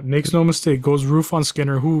 Yeah, makes no mistake. Goes roof on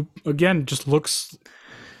Skinner, who, again, just looks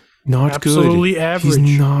not absolutely good. Average.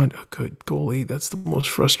 He's not a good goalie. That's the most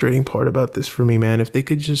frustrating part about this for me, man. If they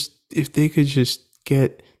could just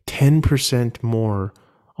get 10% more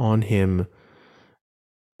on him,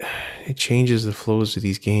 it changes the flows of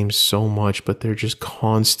these games so much, but they're just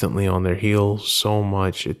constantly on their heels so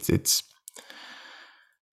much. It's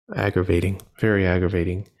aggravating, very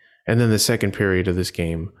aggravating. And then the second period of this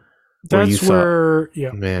game,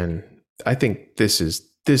 man, I think this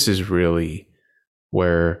is really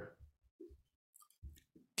where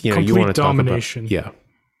you want to domination. Talk about,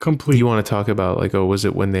 complete. You want to talk about like, was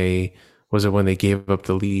it when they gave up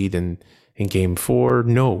the lead in game 4?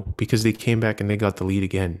 No, because they came back and they got the lead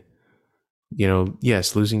again.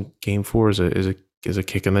 Yes, losing game 4 is a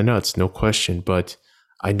kick in the nuts, no question. But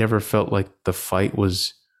I never felt like the fight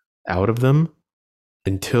was out of them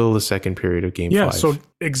until the second period of game 5. Yeah, so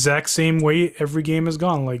exact same way every game has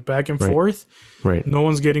gone, like back and forth. Right. No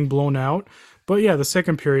one's getting blown out. But yeah, the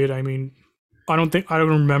second period, I mean, I don't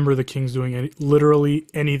remember the Kings doing literally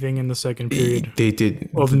anything in the second period. They did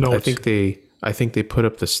of note. I think they put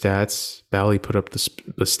up the stats. Bally put up the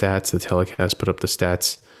stats. The telecast put up the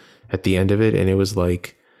stats at the end of it, and it was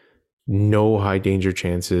like no high danger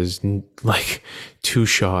chances, like 2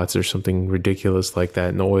 shots or something ridiculous like that.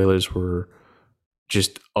 And the Oilers were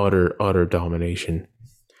just utter domination.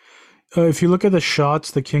 If you look at the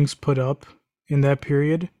shots the Kings put up in that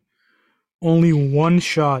period, only one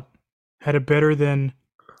shot had a better than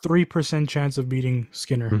 3% chance of beating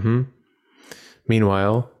Skinner. Mm-hmm.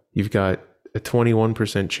 Meanwhile, you've got a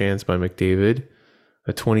 21% chance by McDavid,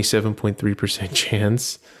 a 27.3%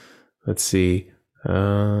 chance. Let's see,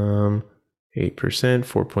 8%,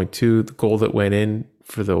 4.2. The goal that went in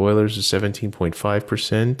for the Oilers is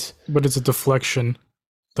 17.5%. But it's a deflection,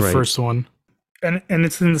 the first one. And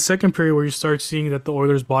it's in the second period where you start seeing that the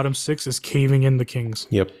Oilers' bottom 6 is caving in the Kings.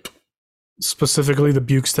 Yep. Specifically, the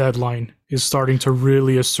Bukestad line is starting to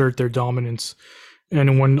really assert their dominance.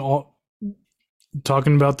 And when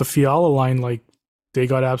talking about the Fiala line, like, they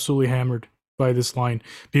got absolutely hammered by this line.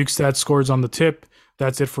 Bukestad scores on the tip.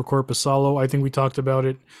 That's it for Korpisalo. I think we talked about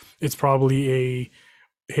it. It's probably a,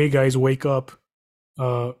 hey guys, wake up.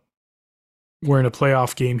 We're in a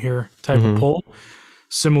playoff game here type of pull.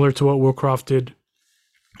 Similar to what Wilcroft did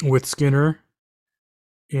with Skinner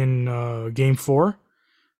in game 4.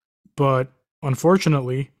 But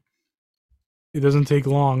unfortunately, it doesn't take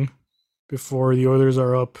long before the Oilers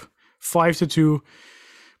are up 5-2.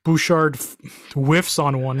 Bouchard whiffs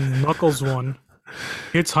on one, knuckles one,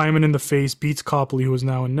 hits Hyman in the face, beats Copley, who is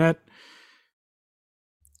now in net.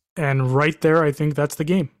 And right there, I think that's the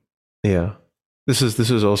game. Yeah. This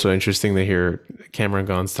is also interesting to hear Cameron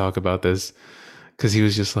Gons talk about this, because he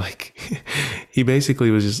was just like, he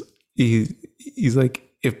basically was just, he's like,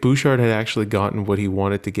 if Bouchard had actually gotten what he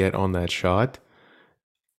wanted to get on that shot,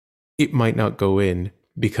 it might not go in,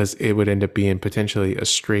 because it would end up being potentially a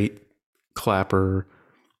straight clapper,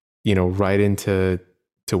 right into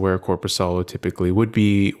where Korpisalo typically would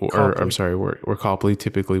be, or I'm sorry, where Copley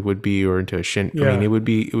typically would be, or into a shin. Yeah. I mean, it would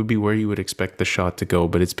be where you would expect the shot to go,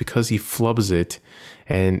 but it's because he flubs it,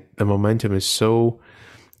 and the momentum is so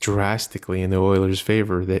drastically in the Oilers'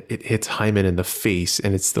 favor that it hits Hyman in the face,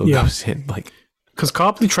 and it still goes in. Like, because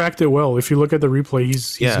Copley tracked it well. If you look at the replay,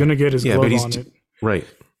 he's going to get his glove on it. Right.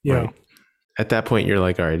 Yeah. Right. At that point, you're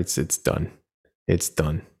like, all right, it's done. It's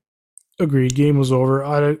done. Agreed. Game was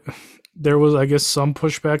over. There was, I guess, some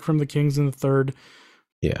pushback from the Kings in the third.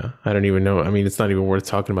 Yeah. I don't even know. I mean, it's not even worth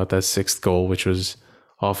talking about that 6th goal, which was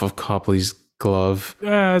off of Copley's glove.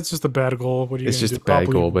 Yeah, it's just a bad goal. What are you It's just a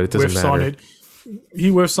bad goal, but it doesn't matter. On it. He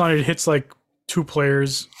whiffs on it, hits like 2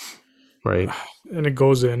 players. Right. And it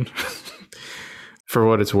goes in. For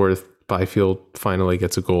what it's worth, Byfield finally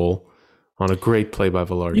gets a goal on a great play by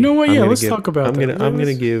Velarde. You know what? Yeah, let's talk about that.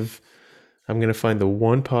 I'm going to find the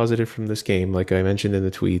one positive from this game, like I mentioned in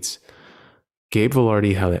the tweets. Gabe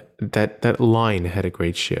Velarde had that line had a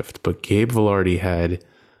great shift, but Gabe Velarde had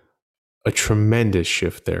a tremendous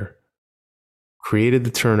shift there. Created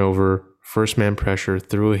the turnover, first man pressure,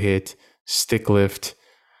 threw a hit, stick lift,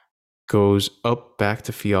 goes up back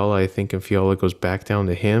to Fiala, I think, and Fiala goes back down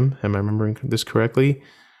to him. Am I remembering this correctly?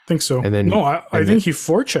 I think so. And then I think he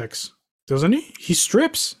forechecks, doesn't he? He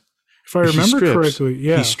strips, if I remember correctly.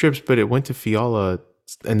 Yeah, he strips, but it went to Fiala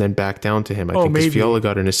and then back down to him. I think because Fiala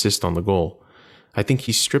got an assist on the goal. I think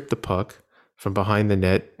he stripped the puck. from behind the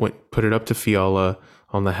net, put it up to Fiala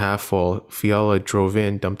on the half wall. Fiala drove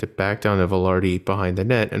in, dumped it back down to Velarde behind the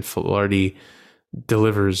net, and Velarde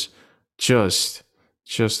delivers just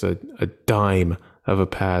a dime of a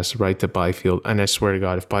pass right to Byfield. And I swear to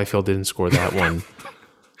God, if Byfield didn't score that one.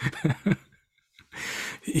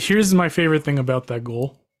 Here's my favorite thing about that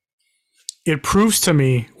goal. It proves to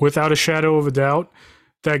me, without a shadow of a doubt,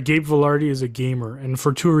 that Gabe Velarde is a gamer, and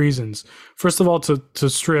for two reasons. First of all, to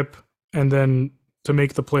strip and then to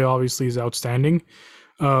make the play obviously is outstanding.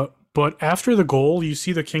 But after the goal, you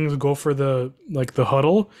see the Kings go for the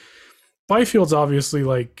huddle. Byfield's obviously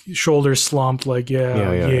like shoulders slumped, like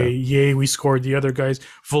yay, we scored. The other guys,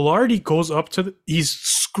 Velarde goes up to he's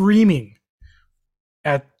screaming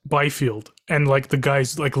at Byfield, and like the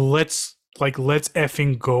guys like let's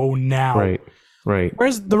effing go now. Right.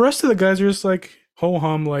 Whereas the rest of the guys are just like ho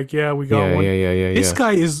hum, like we got one. This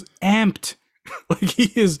guy is amped. Like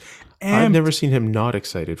he is amped. I've never seen him not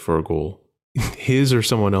excited for a goal, his or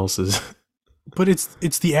someone else's. But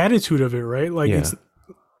it's the attitude of it, right? Like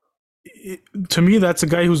to me, that's a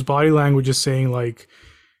guy whose body language is saying like,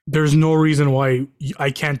 there's no reason why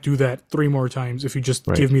I can't do that 3 more times if you just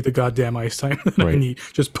give me the goddamn ice time that I need.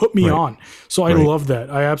 Just put me on. So I love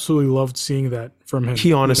that. I absolutely loved seeing that from him.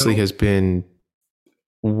 He honestly has been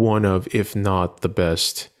one of, if not the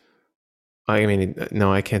best. I mean,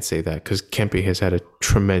 no, I can't say that because Kempe has had a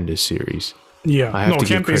tremendous series. Yeah, I have to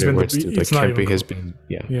give credit where it's due. Like Kempe has been,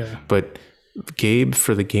 But Gabe,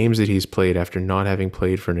 for the games that he's played after not having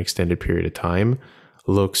played for an extended period of time,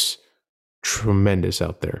 looks tremendous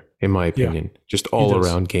out there, in my opinion. Just all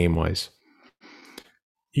around game wise.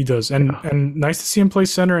 He does. And nice to see him play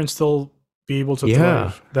center and still be able to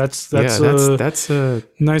thrive. That's a nice little that's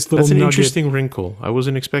nugget. An interesting wrinkle. I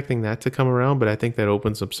wasn't expecting that to come around, but I think that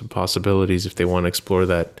opens up some possibilities if they want to explore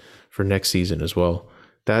that for next season as well.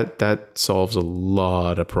 That solves a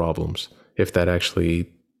lot of problems if that actually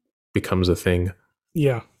becomes a thing.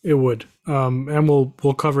 Yeah, it would. And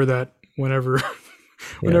we'll cover that whenever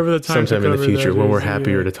the time sometime in the future when we're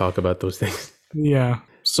happier to talk about those things. Yeah.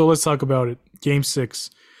 So let's talk about it. Game 6.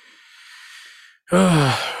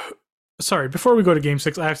 Sorry, before we go to game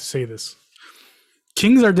 6, I have to say this.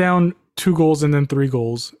 Kings are down 2 goals and then 3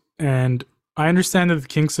 goals. And I understand that the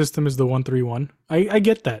Kings system is the 1-3-1. I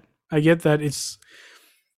get that. I get that it's,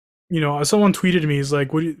 someone tweeted me, is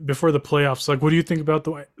like, before the playoffs, like, what do you think about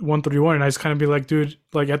the 1-3-1? And I just kind of be like, dude,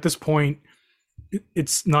 like at this point,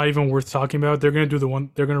 it's not even worth talking about. They're going to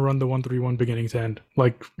run the 1-3-1 beginning to end,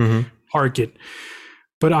 like hard it.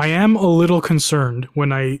 But I am a little concerned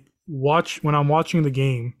when I'm watching the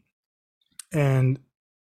game and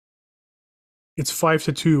it's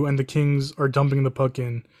 5-2 and the Kings are dumping the puck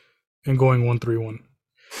in and going 1-3-1.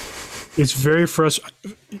 It's very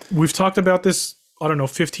frustrating. We've talked about this,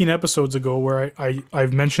 15 episodes ago, where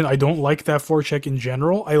I've mentioned I don't like that forecheck in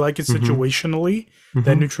general. I like it situationally,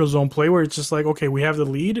 that neutral zone play where it's just like, okay, we have the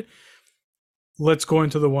lead. Let's go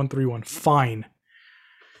into the 1-3-1. Fine.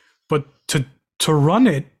 But to run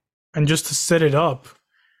it and just to set it up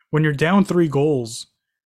when you're down 3 goals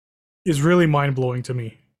is really mind-blowing to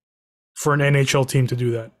me for an NHL team to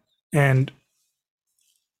do that. And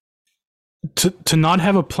to not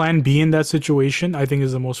have a plan B in that situation, I think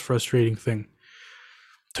is the most frustrating thing.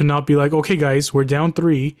 To not be like, okay, guys, we're down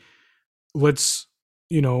 3. Let's,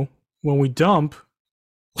 when we dump,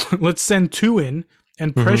 let's send 2 in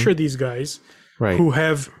and pressure these guys who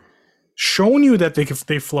have shown you that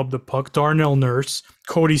they flub the puck. Darnell Nurse,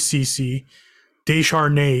 Cody Ceci,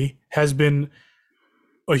 Descharnay has been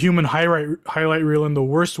a human highlight reel in the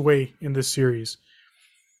worst way in this series.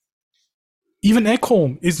 Even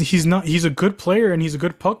Ekholm he's a good player and he's a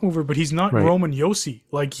good puck mover, but he's not Roman Josi.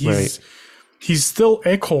 Like he's still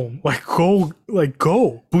Ekholm.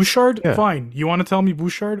 Go. Bouchard, fine. You want to tell me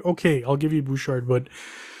Bouchard? Okay, I'll give you Bouchard. But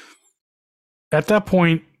at that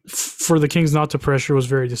point, for the Kings not to pressure was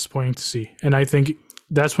very disappointing to see. And I think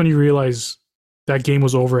that's when you realize that game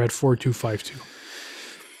was over at 4-2, 5-2.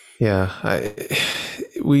 Yeah,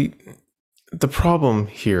 the problem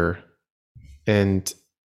here, and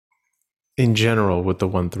in general with the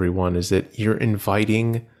 1-3-1, is that you're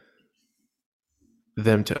inviting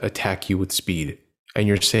them to attack you with speed, and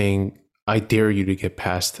you're saying, I dare you to get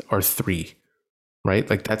past our 3, right?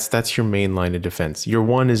 Like that's your main line of defense. Your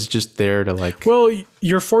 1 is just there to like. Well,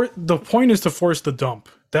 the point is to force the dump.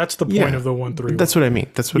 That's the point of the 1-3-1. That's what I mean.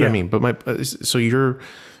 I mean. But so your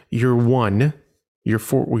 1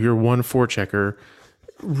 forechecker,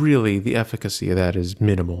 really the efficacy of that is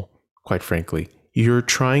minimal, quite frankly. you're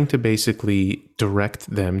trying to basically direct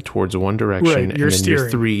them towards one direction, right, and then steering. your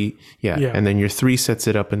three, and then your three sets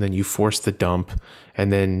it up, and then you force the dump,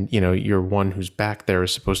 and then your one who's back there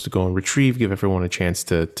is supposed to go and retrieve, give everyone a chance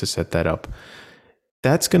to set that up.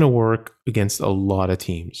 That's going to work against a lot of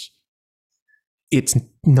teams. It's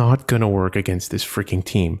not going to work against this freaking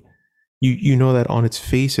team. You know that on its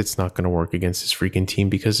face, it's not going to work against this freaking team,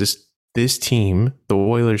 because this team, the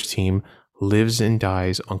Oilers team, lives and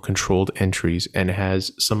dies on controlled entries and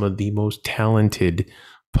has some of the most talented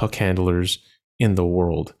puck handlers in the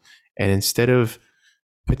world. And instead of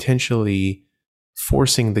potentially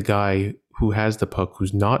forcing the guy who has the puck,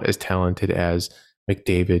 who's not as talented as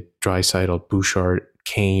McDavid, Draisaitl, Bouchard,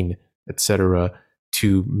 Kane, etc.,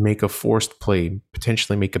 to make a forced play,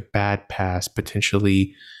 potentially make a bad pass,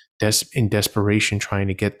 potentially in desperation trying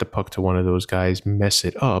to get the puck to one of those guys, mess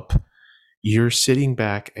it up, you're sitting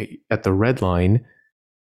back at the red line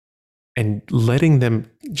and letting them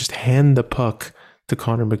just hand the puck to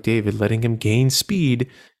Connor McDavid, letting him gain speed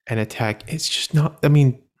and attack. It's just not, I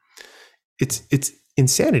mean, it's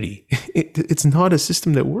insanity. It's not a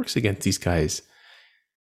system that works against these guys.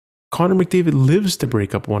 Connor McDavid lives to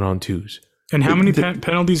break up 1-on-2s. And how many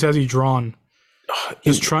penalties has he drawn?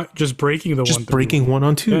 Just breaking the just breaking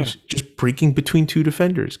 1-on-2s, just breaking between two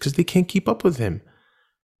defenders because they can't keep up with him.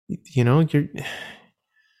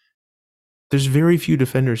 There's very few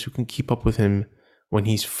defenders who can keep up with him when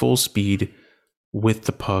he's full speed with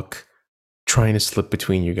the puck, trying to slip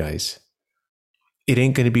between you guys. It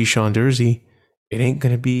ain't going to be Sean Durzi. It ain't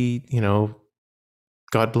going to be,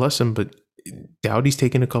 God bless him, but Doughty's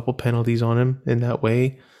taken a couple penalties on him in that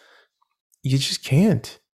way. You just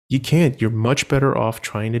can't. You can't. You're much better off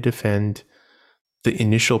trying to defend the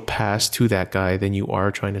initial pass to that guy than you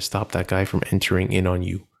are trying to stop that guy from entering in on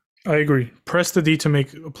you. I agree. Press the D to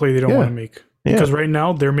make a play they don't want to make. Because right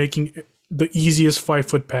now they're making the easiest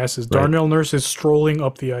 5-foot passes. Right. Darnell Nurse is strolling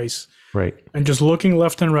up the ice. Right. And just looking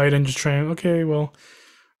left and right and just trying, okay, well,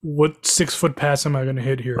 what 6-foot pass am I going to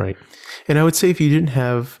hit here? Right. And I would say if you didn't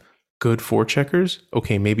have good forecheckers,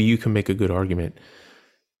 okay, maybe you can make a good argument.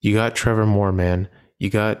 You got Trevor Moore, man. You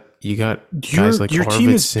got guys like your team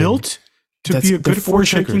is built to be a good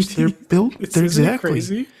forechecking team. They're built. They're exactly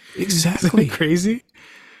crazy. Exactly. Isn't it crazy?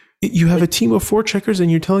 You have a team of forecheckers and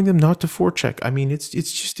you're telling them not to forecheck. I mean,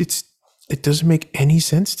 it doesn't make any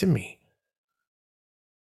sense to me.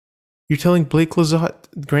 You're telling Blake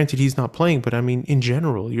Lizotte, granted he's not playing, but I mean, in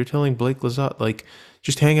general, you're telling Blake Lizotte, like,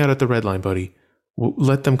 just hang out at the red line, buddy.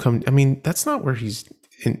 Let them come. I mean, that's not where he's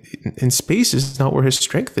in spaces. Not where his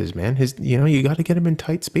strength is, man. You got to get him in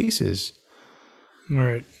tight spaces. All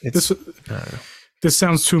right. This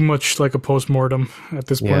sounds too much like a postmortem at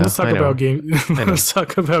this point. Let's talk about Let's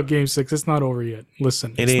talk about Game 6. It's not over yet.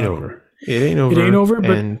 Listen, it ain't over. It ain't over. It ain't over.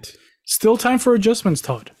 But still time for adjustments,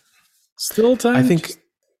 Todd. Still time. I think,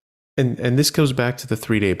 and this goes back to the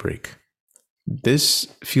 3-day break. This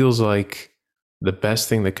feels like the best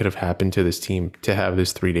thing that could have happened to this team to have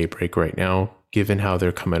this 3-day break right now, given how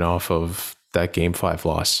they're coming off of that Game 5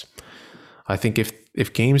 loss. I think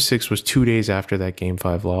if Game 6 was 2 days after that Game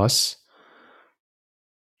 5 loss,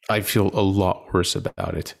 I'd feel a lot worse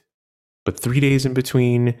about it. But 3 days in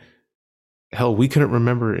between, hell, we couldn't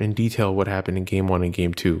remember in detail what happened in Game 1 and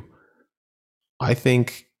Game 2. I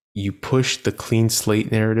think you push the clean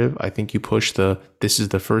slate narrative. I think you push this is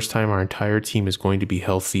the first time our entire team is going to be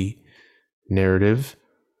healthy narrative.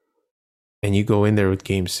 And you go in there with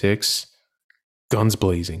Game 6, guns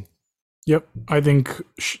blazing. Yep. I think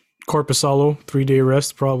Korpisalo, 3-day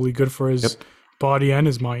rest, probably good for his body and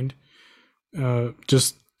his mind.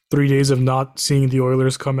 Just 3 days of not seeing the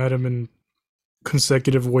Oilers come at him in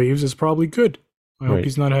consecutive waves is probably good. I hope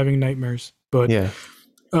he's not having nightmares. But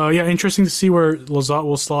interesting to see where Lizotte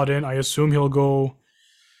will slot in. I assume he'll go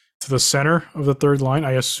to the center of the third line.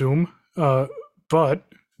 I assume.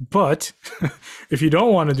 But if you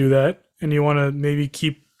don't want to do that and you want to maybe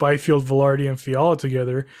keep Byfield, Velarde, and Fiala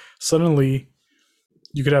together, suddenly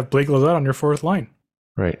you could have Blake Lizotte on your fourth line.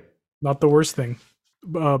 Right. Not the worst thing.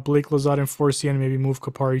 Blake Lizotte and Forcier, and maybe move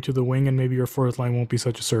Kapari to the wing, and maybe your fourth line won't be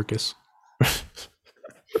such a circus.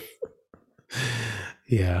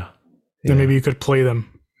 Yeah. Then maybe you could play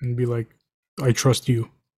them and be like, I trust you.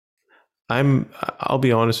 I'll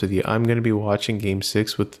be honest with you. I'm going to be watching Game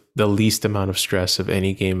 6 with the least amount of stress of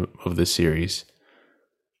any game of the series.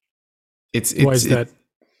 Why is that?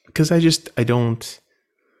 Because I don't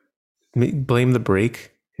blame the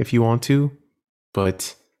break if you want to,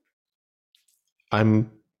 but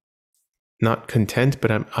I'm not content,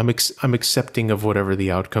 but I'm accepting of whatever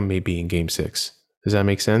the outcome may be in Game 6. Does that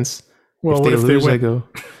make sense? Well, if they win?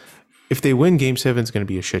 If they win, Game 7 is going to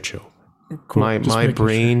be a shit show. Cool. My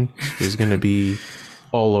brain is going to be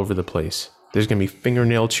all over the place. There's going to be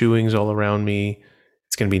fingernail chewings all around me.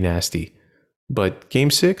 It's going to be nasty. But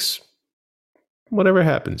game 6, whatever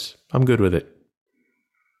happens, I'm good with it.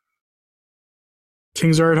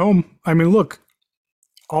 Kings are at home. I mean, look,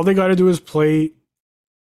 all they got to do is play,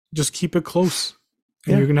 just keep it close,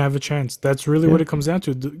 and you're going to have a chance. That's really what it comes down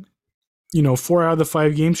to. 4 out of the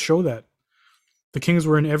 5 games show that. The Kings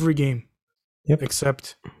were in every game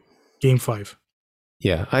except game 5.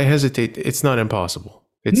 Yeah, I hesitate. It's not impossible.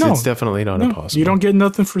 It's definitely not impossible. You don't get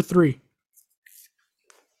nothing for 3.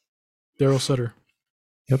 Daryl Sutter.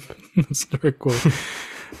 Yep. That's a direct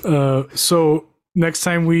quote. So next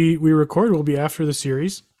time we record will be after the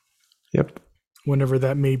series. Yep. Whenever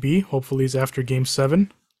that may be. Hopefully it's after game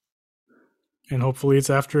 7. And hopefully it's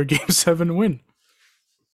after a game 7 win.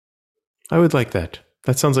 I would like that.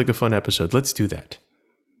 That sounds like a fun episode. Let's do that.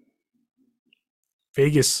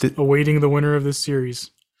 Vegas awaiting the winner of this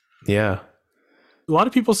series. Yeah. A lot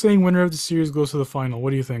of people saying winner of the series goes to the final.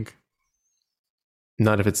 What do you think?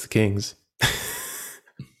 Not if it's the Kings.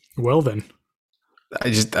 Well then.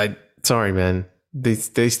 Sorry, man. They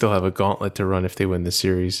still have a gauntlet to run if they win the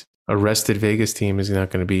series. A rested Vegas team is not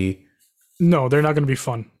going to be... No, they're not going to be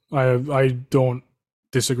fun. I don't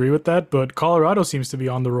disagree with that, but Colorado seems to be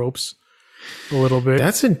on the ropes a little bit.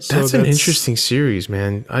 That's an interesting series,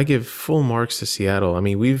 man. I give full marks to Seattle. I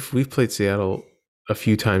mean, we've played Seattle a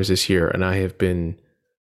few times this year, and I have been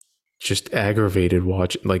just aggravated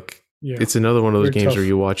watching. Like, it's another one of those games tough. Where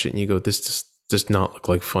you watch it and you go, this just does not look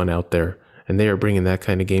like fun out there. And they are bringing that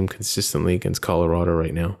kind of game consistently against Colorado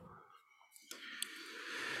right now.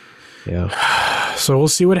 Yeah. So we'll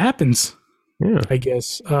see what happens. Yeah. I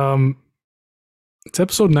guess. It's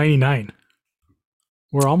episode 99.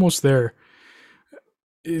 We're almost there.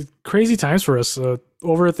 Crazy times for us.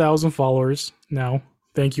 Over 1,000 followers now.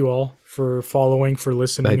 Thank you all for following, for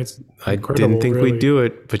listening. I didn't think we'd do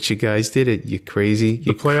it, but you guys did it. You crazy.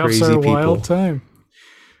 The playoffs are a wild time.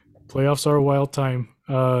 Playoffs are a wild time.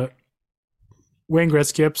 Wayne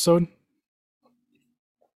Gretzky episode.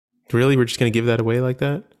 Really? We're just going to give that away like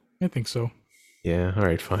that? I think so. Yeah. All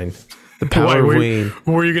right, fine. The power of Wayne.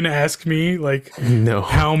 Were you going to ask me, no,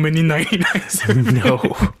 how many 99s?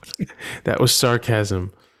 No. That was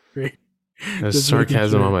sarcasm. Great. That was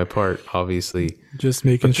sarcasm on my part, obviously. Just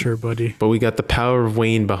making sure, buddy. But we got the power of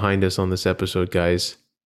Wayne behind us on this episode, guys.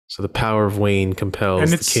 So the power of Wayne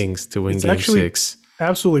compels the Kings to win Game 6.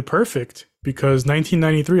 Absolutely perfect, because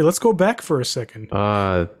 1993. Let's go back for a second.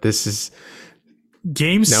 This is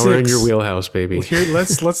Game 6. Now we're in your wheelhouse, baby. Well, here,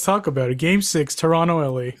 let's talk about it. Game 6,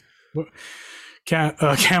 Toronto, LA.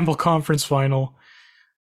 Campbell Conference Final.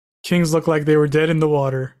 Kings look like they were dead in the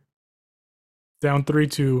water. Down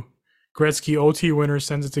 3-2. Gretzky OT winner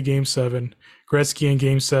sends it to Game 7. Gretzky in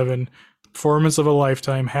Game 7. Performance of a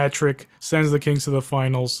lifetime. Hat trick. Sends the Kings to the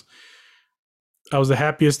finals. I was the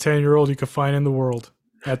happiest 10-year-old you could find in the world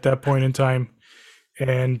at that point in time.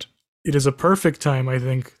 And it is a perfect time, I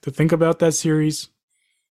think, to think about that series,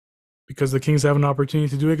 because the Kings have an opportunity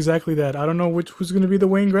to do exactly that. I don't know who's going to be the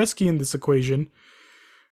Wayne Gretzky in this equation,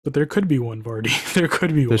 but there could be one, Vardy. There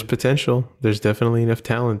could be one. There's potential. There's definitely enough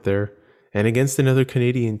talent there. And against another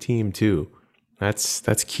Canadian team, too. That's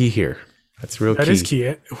key here. That's real key. That is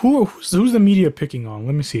key. Who's the media picking on?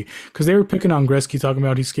 Let me see. Because they were picking on Gretzky, talking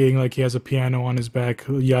about he's skating like he has a piano on his back,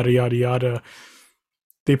 yada, yada, yada.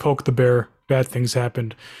 They poked the bear. Bad things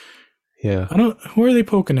happened. Yeah. Who are they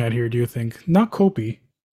poking at here, do you think? Not Kopi.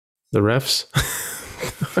 The refs?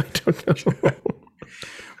 I don't know.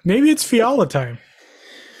 Maybe it's Fiala time.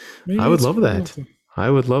 I would love that. I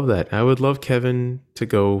would love that. I would love Kevin to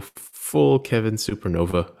go full Kevin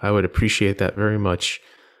Supernova. I would appreciate that very much.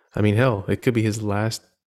 I mean, hell, it could be his last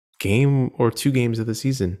game or 2 games of the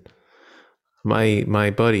season.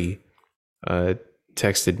 My buddy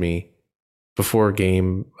texted me before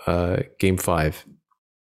game 5.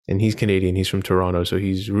 And he's Canadian. He's from Toronto, so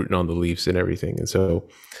he's rooting on the Leafs and everything. And so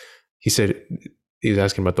he said, he was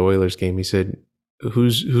asking about the Oilers game. He said,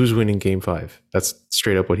 who's winning Game 5? That's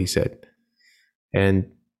straight up what he said.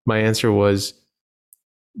 And my answer was,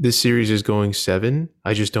 this series is going 7.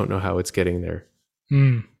 I just don't know how it's getting there.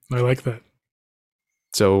 I like that.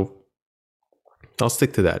 So I'll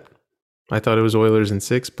stick to that. I thought it was Oilers in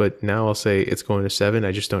 6, but now I'll say it's going to 7.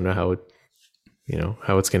 I just don't know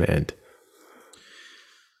how it's going to end.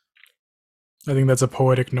 I think that's a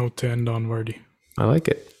poetic note to end on, Vardy. I like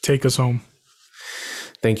it. Take us home.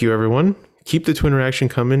 Thank you, everyone. Keep the twin reaction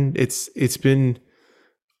coming. It's been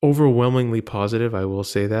overwhelmingly positive. I will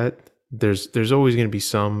say that. There's always going to be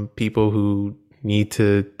some people who need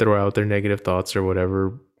to throw out their negative thoughts or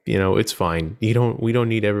whatever. you know, it's fine. We don't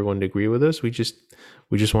need everyone to agree with us. We just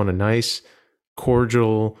want a nice,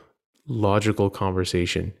 cordial, logical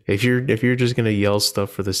conversation. If you're just going to yell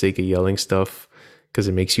stuff for the sake of yelling stuff because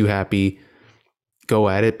it makes you happy, go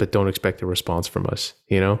at it, but don't expect a response from us,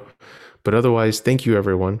 you know? But otherwise, thank you,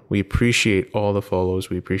 everyone. We appreciate all the follows.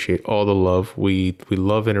 We appreciate all the love. We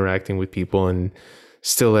love interacting with people, and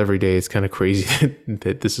still every day it's kind of crazy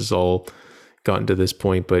that this has all gotten to this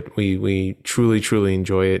point, but we truly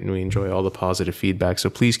enjoy it, and we enjoy all the positive feedback. So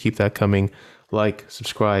please keep that coming. Like,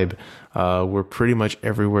 subscribe. We're pretty much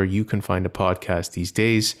everywhere you can find a podcast these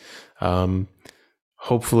days.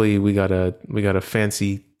 Hopefully we got a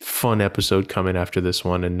fancy, fun episode coming after this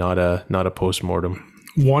one, and not a post-mortem.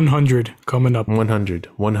 100 coming up. 100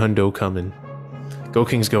 coming. Go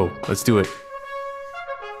Kings go. Let's do it.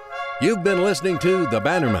 You've been listening to The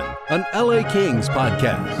Bannerman, an LA Kings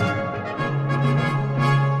podcast.